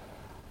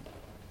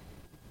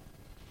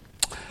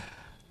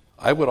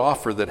 I would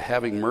offer that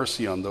having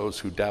mercy on those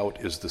who doubt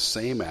is the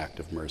same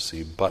act of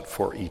mercy, but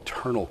for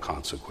eternal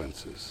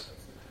consequences.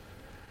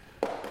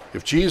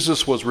 If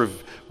Jesus was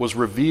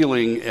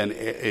revealing an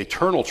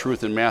eternal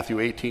truth in Matthew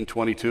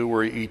 18:22,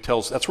 where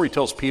that's where he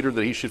tells Peter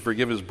that he should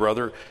forgive his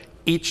brother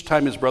each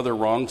time his brother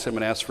wrongs him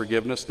and asks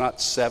forgiveness, not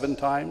 7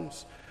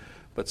 times,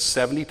 but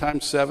 70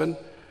 times 7,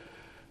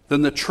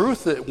 then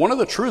one of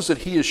the truths that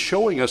he is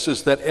showing us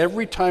is that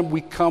every time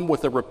we come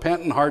with a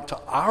repentant heart to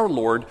our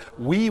Lord,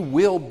 we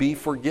will be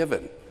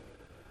forgiven.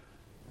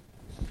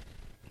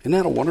 Isn't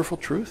that a wonderful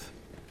truth?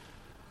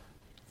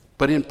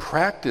 But in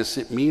practice,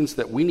 it means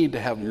that we need to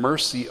have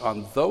mercy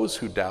on those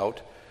who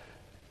doubt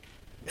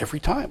every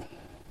time.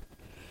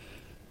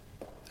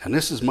 And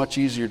this is much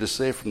easier to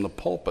say from the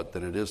pulpit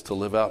than it is to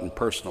live out in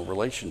personal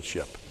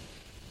relationship.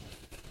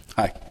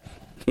 Hi.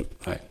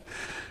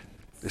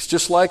 It's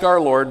just like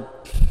our Lord,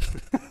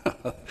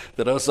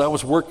 that as I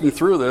was working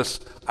through this,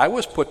 I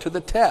was put to the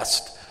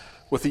test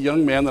with a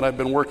young man that I've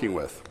been working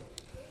with.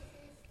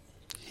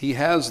 He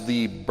has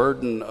the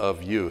burden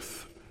of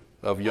youth,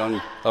 of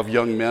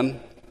young men.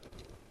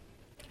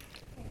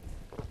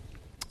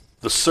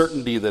 The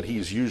certainty that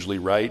he's usually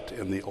right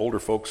and the older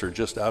folks are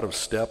just out of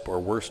step, or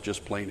worse,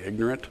 just plain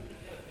ignorant.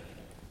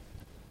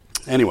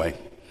 Anyway,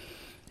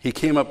 he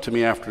came up to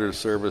me after the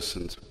service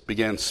and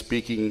began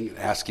speaking,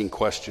 asking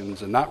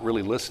questions, and not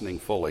really listening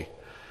fully.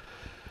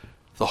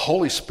 The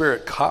Holy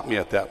Spirit caught me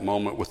at that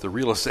moment with the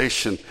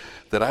realization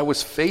that I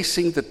was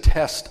facing the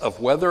test of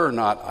whether or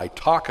not I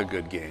talk a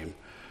good game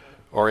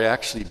or I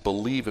actually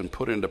believe and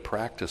put into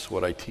practice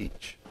what I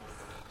teach.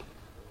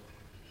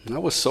 And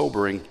that was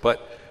sobering,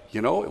 but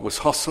it was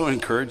also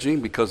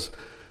encouraging because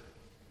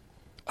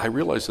I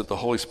realized that the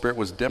Holy Spirit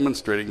was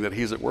demonstrating that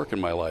he's at work in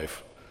my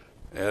life.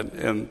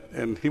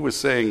 And he was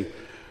saying,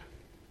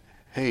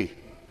 hey,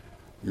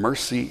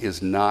 mercy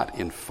is not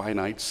in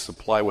finite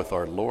supply with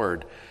our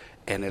Lord,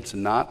 and it's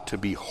not to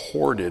be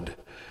hoarded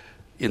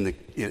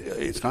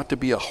it's not to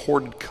be a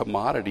hoarded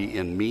commodity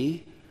in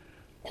me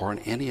or on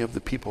any of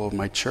the people of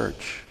my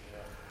church.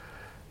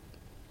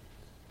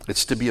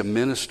 It's to be a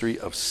ministry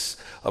of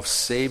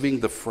saving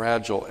the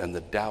fragile and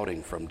the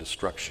doubting from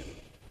destruction.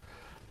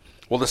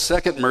 Well, the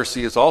second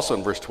mercy is also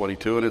in verse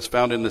 22, and it's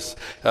found in this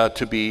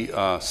to be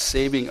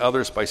saving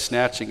others by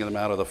snatching them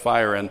out of the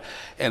fire.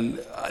 And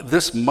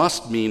this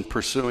must mean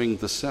pursuing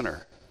the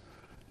sinner.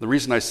 The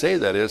reason I say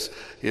that is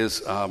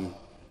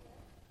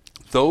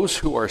those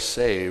who are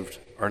saved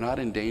are not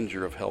in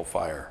danger of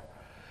hellfire,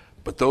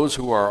 but those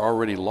who are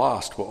already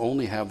lost will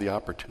only have the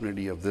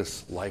opportunity of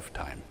this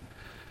lifetime.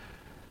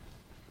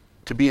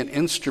 To be an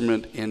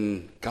instrument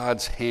in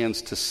God's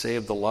hands to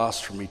save the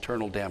lost from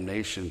eternal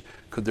damnation,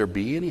 could there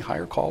be any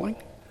higher calling?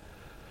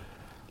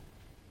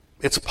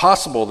 It's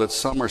possible that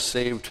some are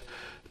saved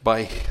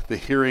by the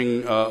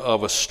hearing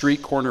of a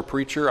street corner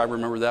preacher. I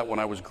remember that when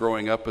I was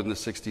growing up in the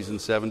 60s and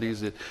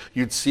 70s.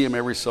 You'd see him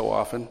every so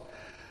often.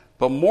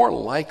 But more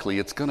likely,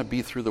 it's going to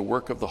be through the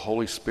work of the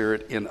Holy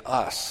Spirit in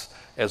us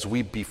as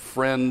we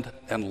befriend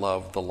and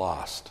love the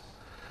lost.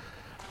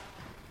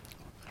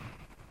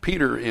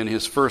 Peter, in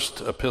his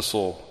first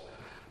epistle,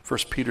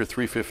 1 Peter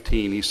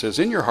 3:15, he says,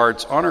 "In your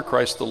hearts, honor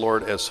Christ the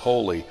Lord as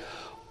holy,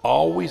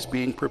 always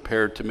being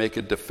prepared to make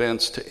a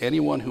defense to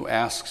anyone who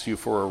asks you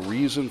for a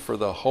reason for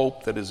the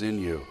hope that is in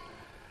you.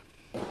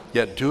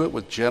 Yet do it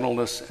with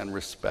gentleness and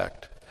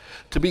respect."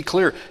 To be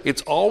clear,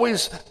 it's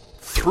always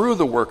through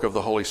the work of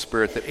the Holy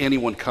Spirit that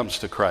anyone comes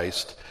to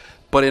Christ.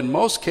 But in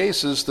most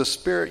cases, the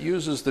Spirit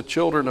uses the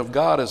children of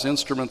God as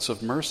instruments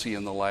of mercy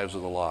in the lives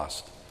of the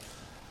lost.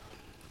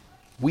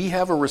 We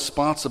have a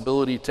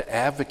responsibility to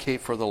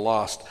advocate for the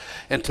lost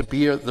and to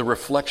be the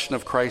reflection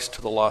of Christ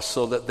to the lost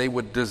so that they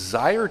would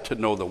desire to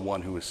know the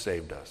one who has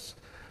saved us.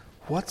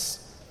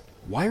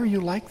 Why are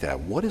you like that?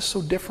 What is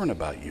so different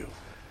about you?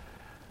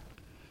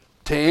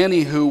 To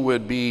any who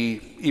would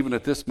be, even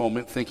at this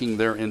moment, thinking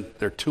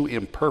they're too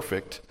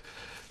imperfect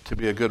to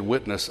be a good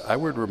witness, I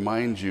would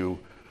remind you,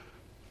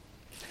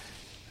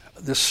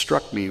 this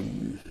struck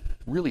me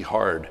really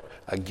hard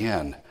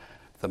again.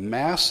 The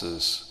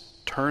masses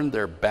turned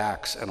their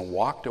backs and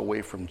walked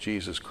away from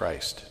Jesus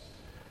Christ.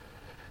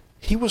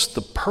 He was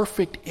the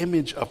perfect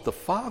image of the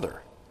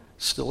Father,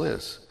 still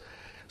is.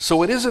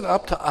 So it isn't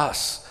up to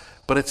us,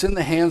 but it's in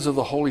the hands of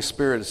the Holy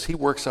Spirit as He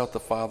works out the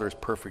Father's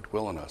perfect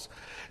will in us.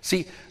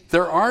 See,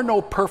 there are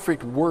no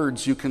perfect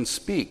words you can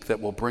speak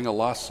that will bring a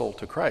lost soul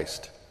to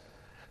Christ.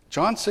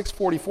 John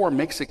 6:44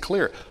 makes it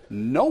clear.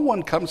 No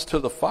one comes to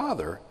the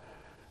Father,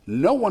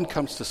 no one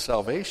comes to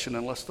salvation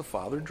unless the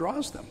Father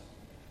draws them.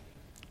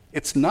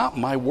 It's not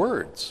my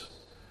words.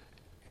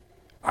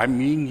 I'm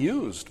being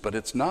used, but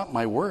it's not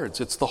my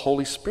words. It's the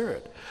Holy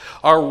Spirit.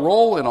 Our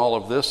role in all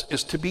of this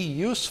is to be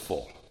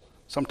useful.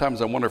 Sometimes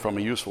I wonder if I'm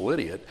a useful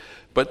idiot,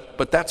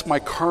 but that's my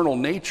carnal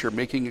nature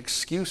making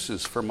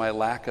excuses for my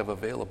lack of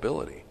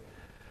availability.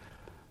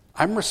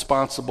 I'm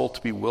responsible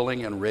to be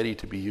willing and ready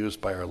to be used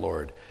by our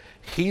Lord.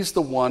 He's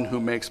the one who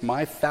makes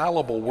my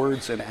fallible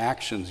words and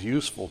actions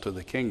useful to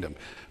the kingdom.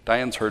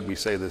 Diane's heard me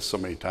say this so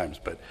many times,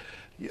 but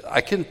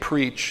I can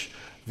preach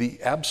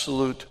the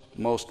absolute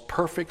most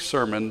perfect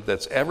sermon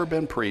that's ever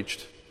been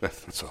preached.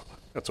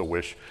 That's a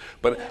wish.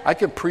 But I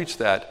could preach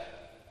that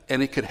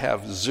and it could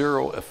have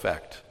zero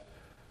effect.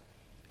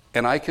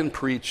 And I can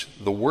preach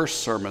the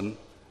worst sermon,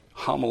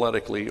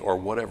 homiletically or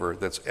whatever,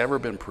 that's ever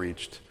been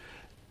preached,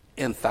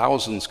 and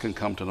thousands can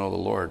come to know the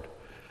Lord.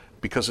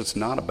 Because it's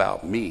not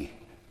about me,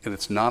 and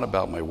it's not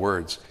about my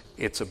words.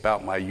 It's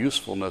about my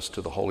usefulness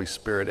to the Holy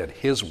Spirit and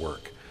His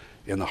work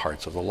in the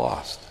hearts of the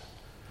lost.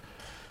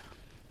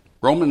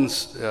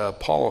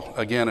 Paul,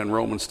 again in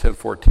Romans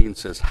 10:14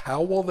 says,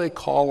 "How will they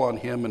call on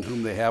Him in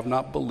whom they have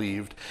not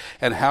believed?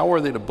 And how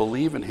are they to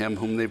believe in Him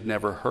whom they've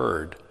never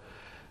heard?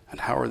 And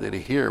how are they to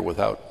hear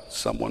without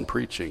someone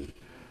preaching?"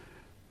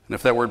 And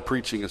if that word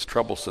preaching is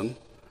troublesome,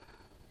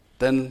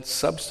 then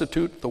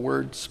substitute the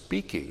word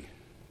speaking.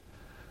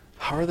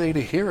 How are they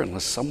to hear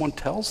unless someone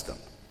tells them?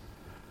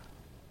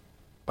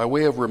 By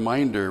way of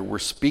reminder, we're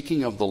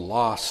speaking of the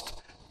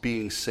lost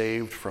being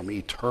saved from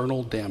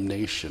eternal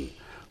damnation,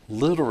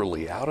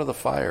 literally out of the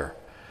fire.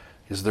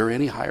 Is there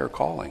any higher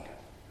calling?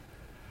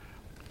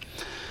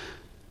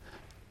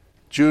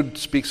 Jude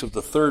speaks of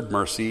the third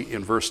mercy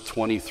in verse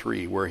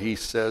 23, where he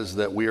says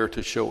that we are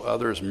to show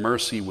others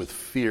mercy with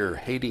fear,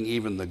 hating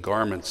even the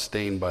garment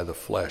stained by the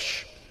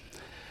flesh.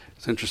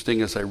 It's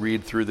interesting as I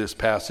read through this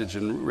passage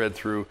and read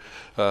through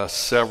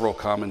several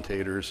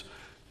commentators,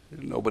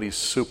 nobody's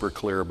super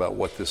clear about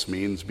what this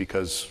means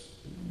because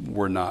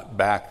we're not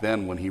back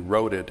then when he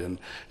wrote it, and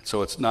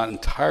so it's not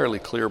entirely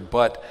clear,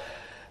 but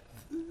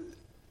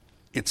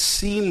it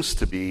seems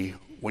to be,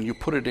 when you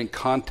put it in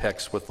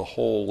context with the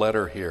whole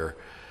letter here,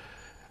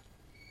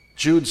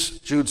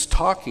 Jude's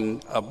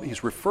talking,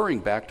 he's referring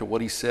back to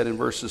what he said in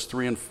verses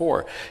 3 and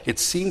 4. It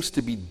seems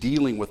to be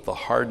dealing with the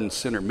hardened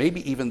sinner,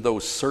 maybe even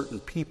those certain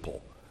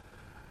people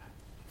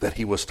that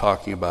he was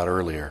talking about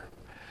earlier.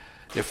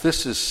 If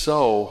this is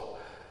so,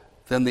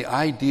 then the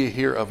idea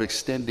here of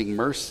extending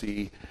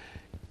mercy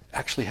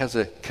actually has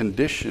a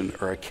condition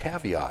or a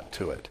caveat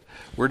to it.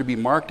 We're to be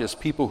marked as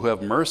people who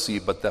have mercy,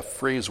 but that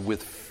phrase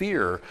 "with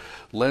fear"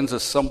 lends a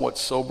somewhat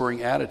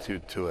sobering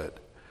attitude to it.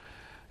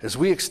 As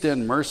we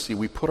extend mercy,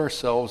 we put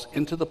ourselves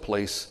into the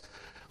place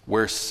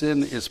where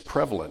sin is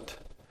prevalent.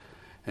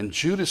 And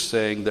Jude is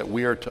saying that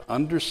we are to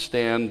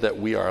understand that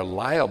we are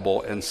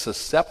liable and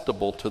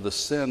susceptible to the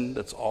sin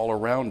that's all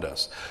around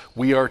us.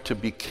 We are to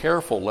be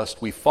careful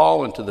lest we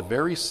fall into the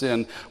very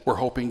sin we're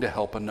hoping to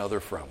help another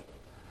from.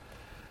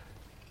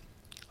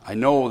 I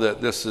know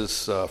that this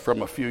is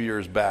from a few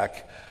years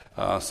back.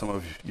 Some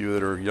of you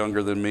that are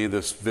younger than me,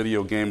 this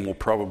video game will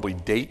probably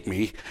date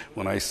me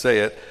when I say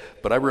it.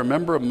 But I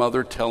remember a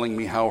mother telling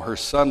me how her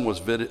son was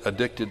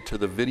addicted to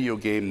the video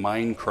game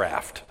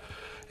Minecraft.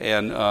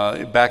 And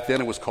back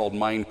then it was called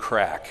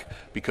Minecrack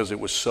because it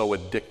was so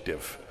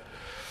addictive.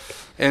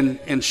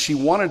 And she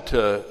wanted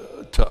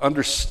to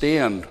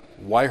understand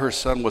why her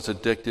son was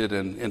addicted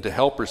and to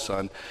help her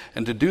son.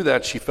 And to do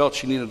that, she felt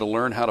she needed to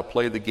learn how to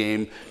play the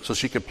game so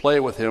she could play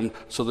with him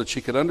so that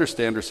she could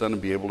understand her son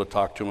and be able to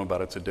talk to him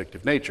about its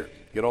addictive nature.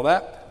 Get all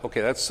that?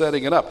 Okay, that's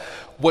setting it up.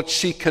 What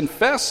she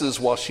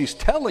confesses while she's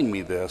telling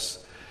me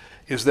this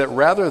is that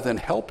rather than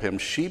help him,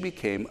 she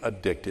became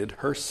addicted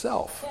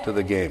herself to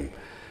the game.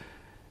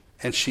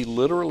 And she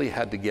literally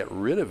had to get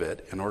rid of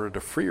it in order to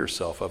free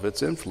herself of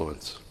its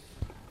influence.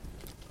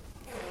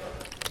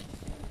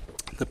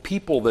 The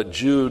people that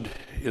Jude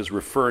is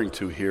referring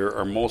to here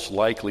are most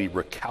likely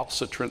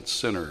recalcitrant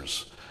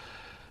sinners.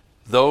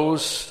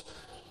 Those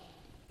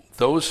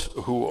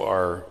who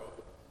are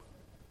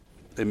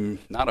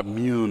not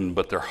immune,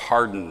 but they're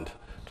hardened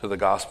to the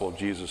gospel of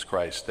Jesus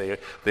Christ. They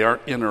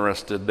aren't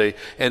interested.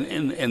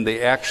 And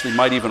they actually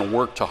might even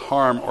work to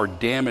harm or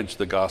damage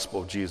the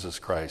gospel of Jesus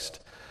Christ.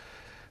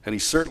 And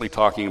he's certainly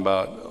talking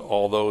about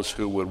all those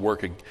who would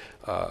work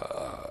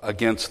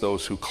against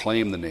those who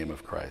claim the name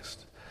of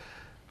Christ.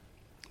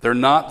 They're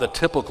not the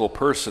typical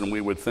person we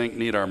would think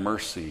need our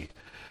mercy,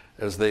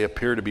 as they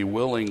appear to be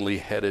willingly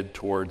headed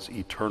towards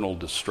eternal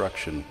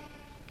destruction.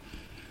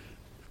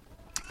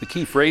 The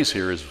key phrase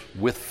here is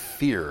 "with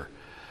fear,"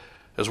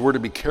 as we're to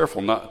be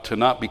careful not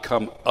to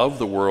become of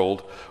the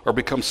world or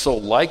become so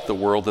like the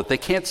world that they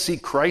can't see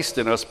Christ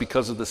in us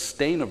because of the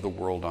stain of the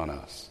world on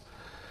us.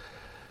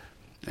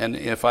 And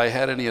if I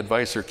had any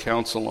advice or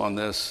counsel on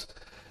this,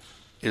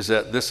 is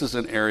that this is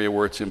an area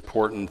where it's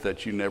important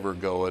that you never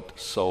go it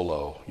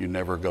solo. You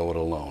never go it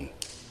alone.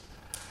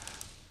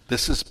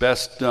 This is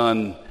best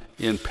done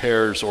in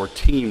pairs or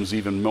teams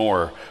even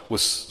more,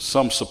 with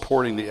some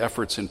supporting the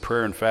efforts in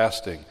prayer and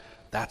fasting.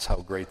 That's how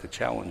great the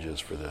challenge is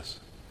for this.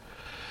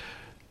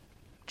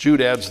 Jude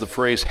adds the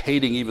phrase,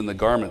 hating even the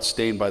garment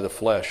stained by the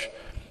flesh.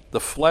 The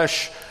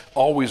flesh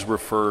always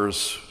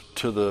refers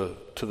to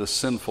the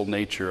sinful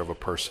nature of a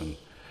person.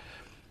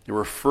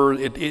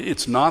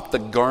 It's not the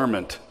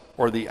garment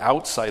or the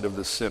outside of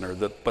the sinner,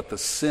 but the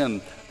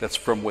sin that's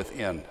from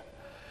within.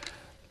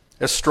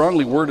 As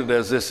strongly worded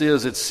as this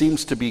is, it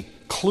seems to be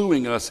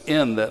cluing us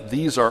in that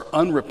these are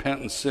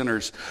unrepentant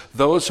sinners,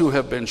 those who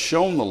have been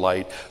shown the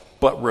light,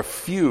 but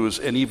refuse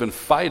and even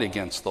fight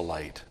against the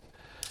light.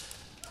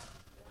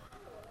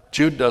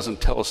 Jude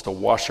doesn't tell us to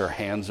wash our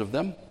hands of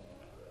them,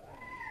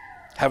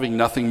 having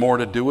nothing more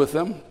to do with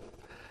them,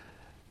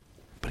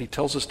 but he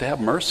tells us to have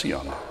mercy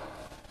on them.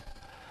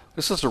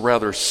 This is a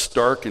rather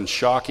stark and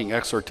shocking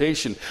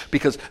exhortation,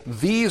 because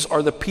these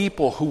are the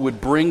people who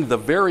would bring the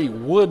very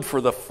wood for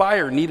the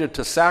fire needed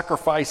to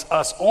sacrifice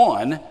us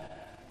on,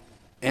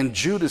 and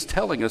Jude is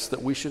telling us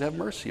that we should have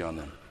mercy on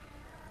them.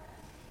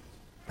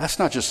 That's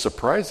not just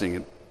surprising,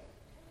 it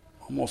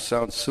almost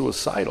sounds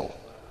suicidal.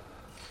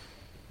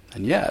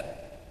 And yet,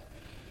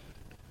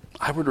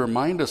 I would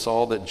remind us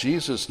all that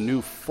Jesus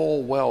knew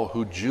full well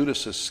who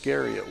Judas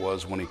Iscariot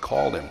was when he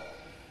called him.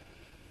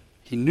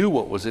 He knew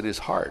what was in his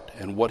heart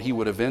and what he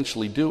would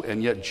eventually do,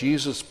 and yet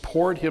Jesus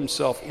poured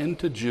himself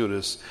into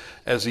Judas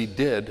as he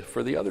did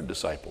for the other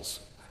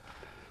disciples.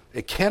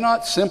 It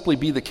cannot simply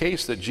be the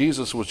case that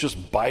Jesus was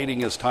just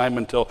biding his time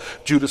until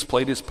Judas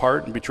played his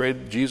part and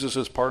betrayed Jesus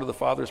as part of the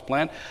Father's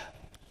plan.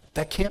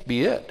 That can't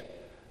be it,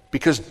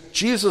 because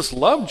Jesus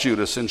loved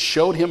Judas and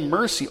showed him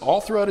mercy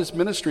all throughout his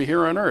ministry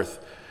here on earth.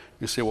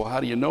 You say, well,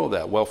 how do you know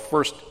that? Well,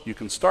 first you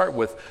can start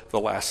with the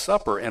Last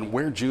Supper and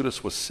where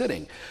Judas was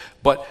sitting.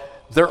 But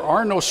there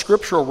are no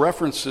scriptural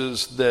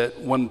references that,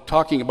 when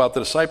talking about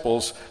the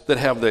disciples, that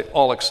have the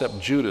all except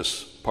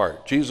Judas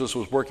part. Jesus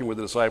was working with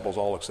the disciples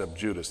all except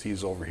Judas.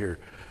 He's over here.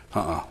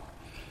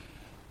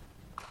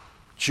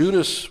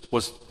 Judas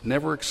was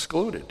never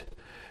excluded.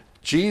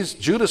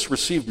 Judas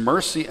received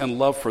mercy and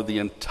love for the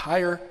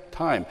entire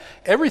time.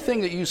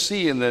 Everything that you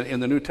see in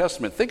the New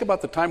Testament, think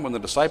about the time when the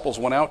disciples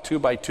went out 2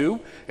 by 2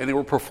 and they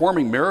were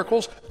performing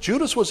miracles.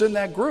 Judas was in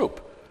that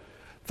group.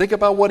 Think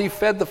about what he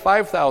fed the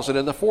 5,000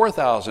 and the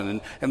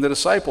 4,000 and the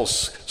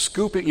disciples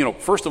scooping,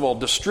 first of all,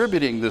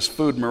 distributing this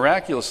food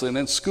miraculously and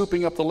then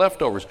scooping up the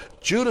leftovers.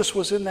 Judas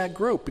was in that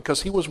group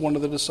because he was one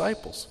of the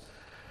disciples.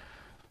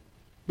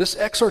 This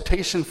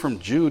exhortation from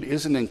Jude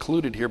isn't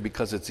included here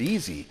because it's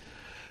easy,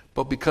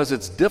 but because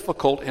it's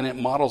difficult and it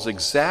models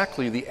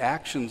exactly the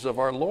actions of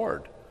our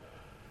Lord.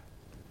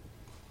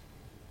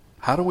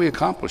 How do we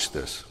accomplish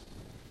this?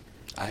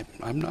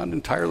 I'm not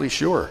entirely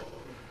sure.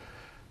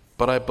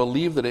 But I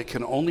believe that it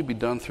can only be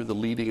done through the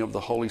leading of the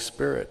Holy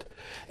Spirit.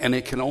 And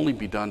it can only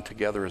be done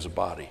together as a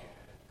body.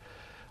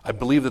 I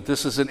believe that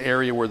this is an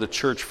area where the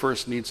church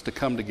first needs to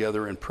come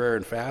together in prayer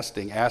and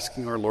fasting,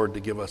 asking our Lord to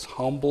give us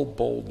humble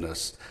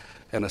boldness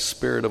and a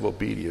spirit of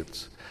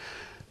obedience.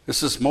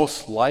 This is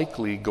most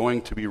likely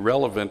going to be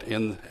relevant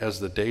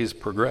as the days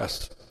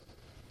progress.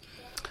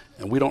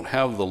 And we don't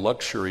have the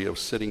luxury of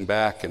sitting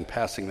back and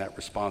passing that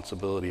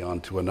responsibility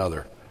on to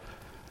another.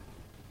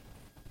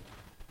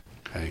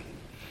 Okay.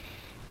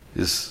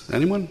 Is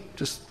anyone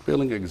just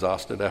feeling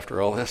exhausted after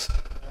all this?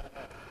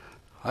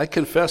 I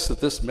confess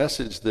that this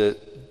message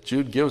that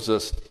Jude gives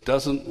us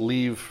doesn't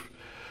leave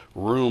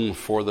room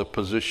for the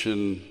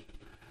position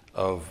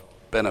of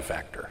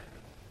benefactor.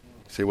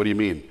 Say, what do you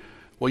mean?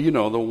 Well,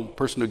 the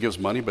person who gives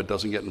money but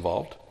doesn't get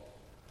involved.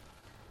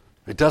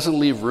 It doesn't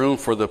leave room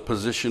for the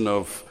position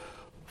of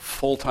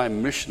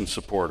full-time mission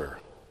supporter.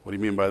 What do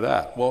you mean by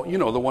that? Well,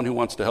 the one who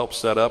wants to help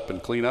set up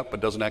and clean up but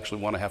doesn't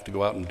actually want to have to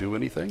go out and do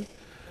anything.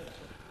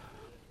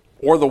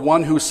 Or the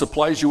one who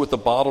supplies you with the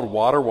bottled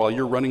water while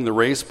you're running the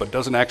race but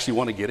doesn't actually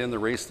want to get in the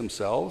race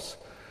themselves.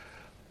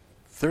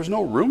 There's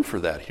no room for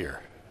that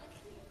here.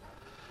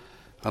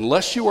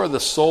 Unless you are the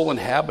sole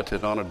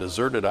inhabitant on a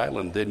deserted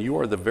island, then you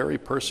are the very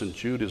person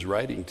Jude is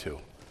writing to.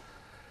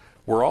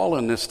 We're all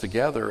in this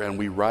together, and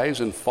we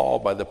rise and fall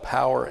by the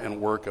power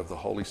and work of the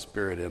Holy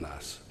Spirit in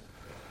us.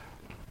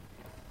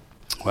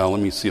 Well,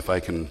 let me see if I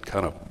can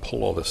kind of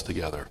pull all this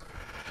together.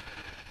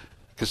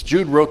 Because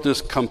Jude wrote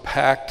this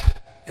compact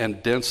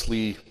and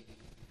densely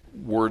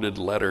worded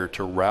letter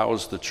to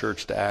rouse the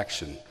church to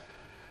action.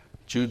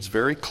 Jude's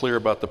very clear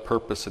about the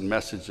purpose and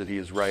message that he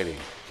is writing.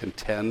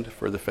 Contend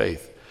for the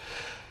faith.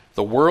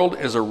 The world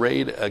is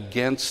arrayed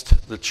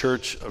against the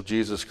church of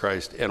Jesus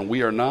Christ, and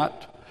we're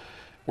not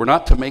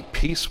to make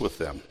peace with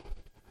them,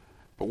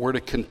 but we're to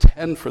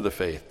contend for the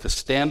faith, to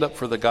stand up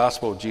for the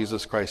gospel of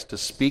Jesus Christ, to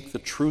speak the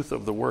truth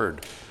of the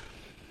word.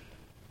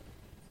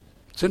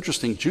 It's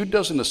interesting, Jude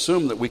doesn't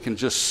assume that we can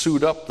just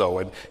suit up, though,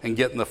 and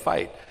get in the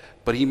fight.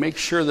 But he makes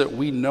sure that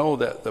we know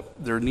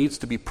that there needs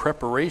to be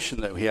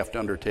preparation that we have to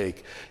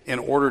undertake in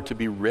order to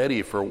be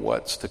ready for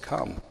what's to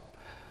come.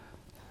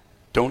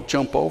 Don't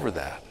jump over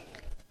that.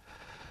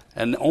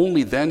 And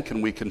only then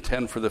can we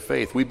contend for the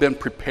faith. We've been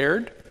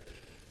prepared,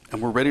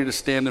 and we're ready to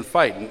stand and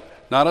fight.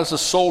 Not as a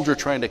soldier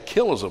trying to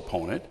kill his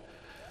opponent,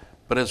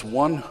 but as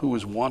one who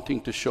is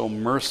wanting to show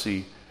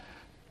mercy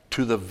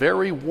to the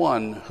very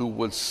one who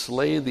would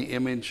slay the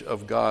image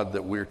of God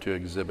that we're to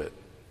exhibit.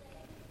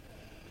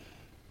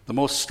 The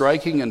most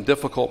striking and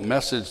difficult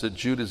message that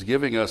Jude is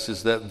giving us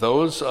is that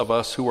those of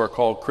us who are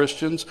called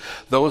Christians,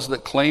 those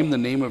that claim the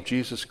name of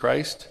Jesus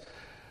Christ,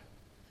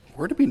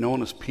 we're to be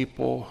known as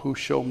people who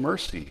show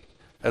mercy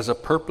as a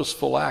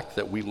purposeful act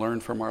that we learn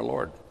from our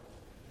Lord.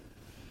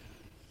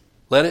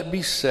 Let it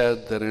be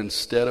said that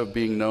instead of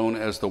being known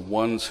as the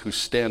ones who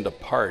stand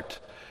apart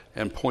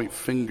and point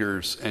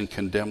fingers and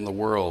condemn the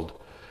world,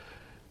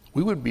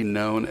 we would be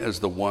known as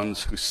the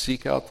ones who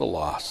seek out the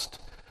lost,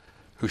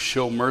 who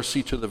show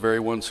mercy to the very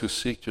ones who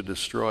seek to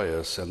destroy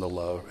us and the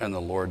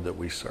Lord that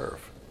we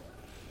serve.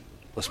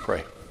 Let's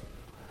pray.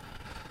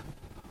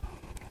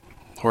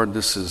 Lord,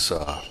 this is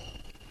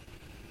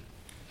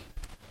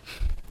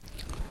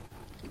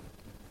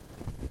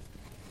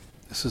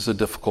a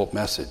difficult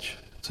message.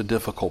 It's a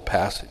difficult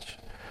passage.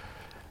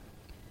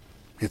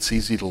 It's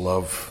easy to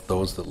love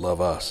those that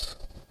love us.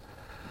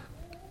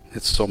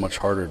 It's so much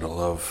harder to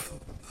love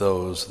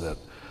those that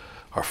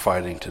are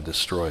fighting to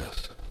destroy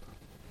us.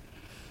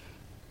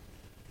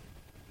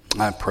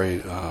 I pray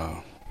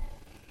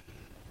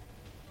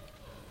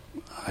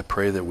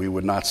that we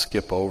would not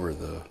skip over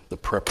the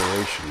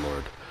preparation,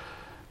 Lord.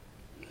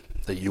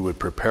 That you would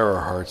prepare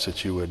our hearts,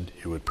 that you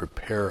would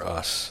prepare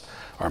us,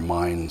 our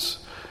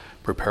minds,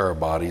 prepare our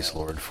bodies,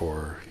 Lord,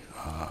 for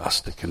us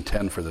to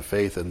contend for the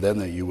faith, and then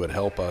that you would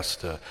help us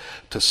to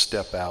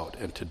step out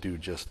and to do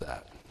just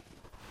that.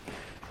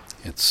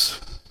 It's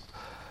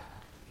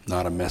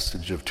not a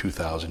message of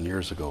 2,000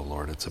 years ago,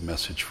 Lord. It's a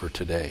message for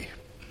today.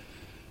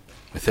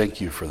 We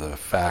thank you for the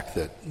fact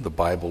that the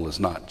Bible is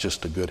not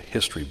just a good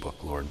history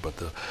book, Lord, but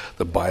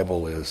the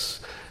Bible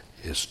is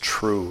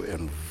true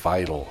and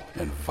vital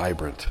and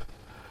vibrant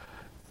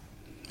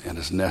and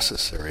is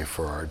necessary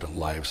for our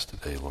lives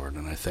today, Lord.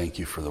 And I thank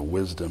you for the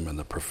wisdom and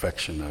the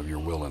perfection of your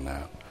will in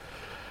that.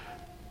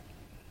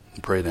 I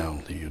pray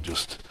now that you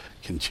just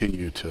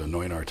continue to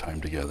anoint our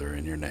time together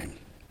in your name.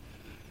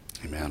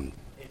 Amen.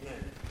 Amen.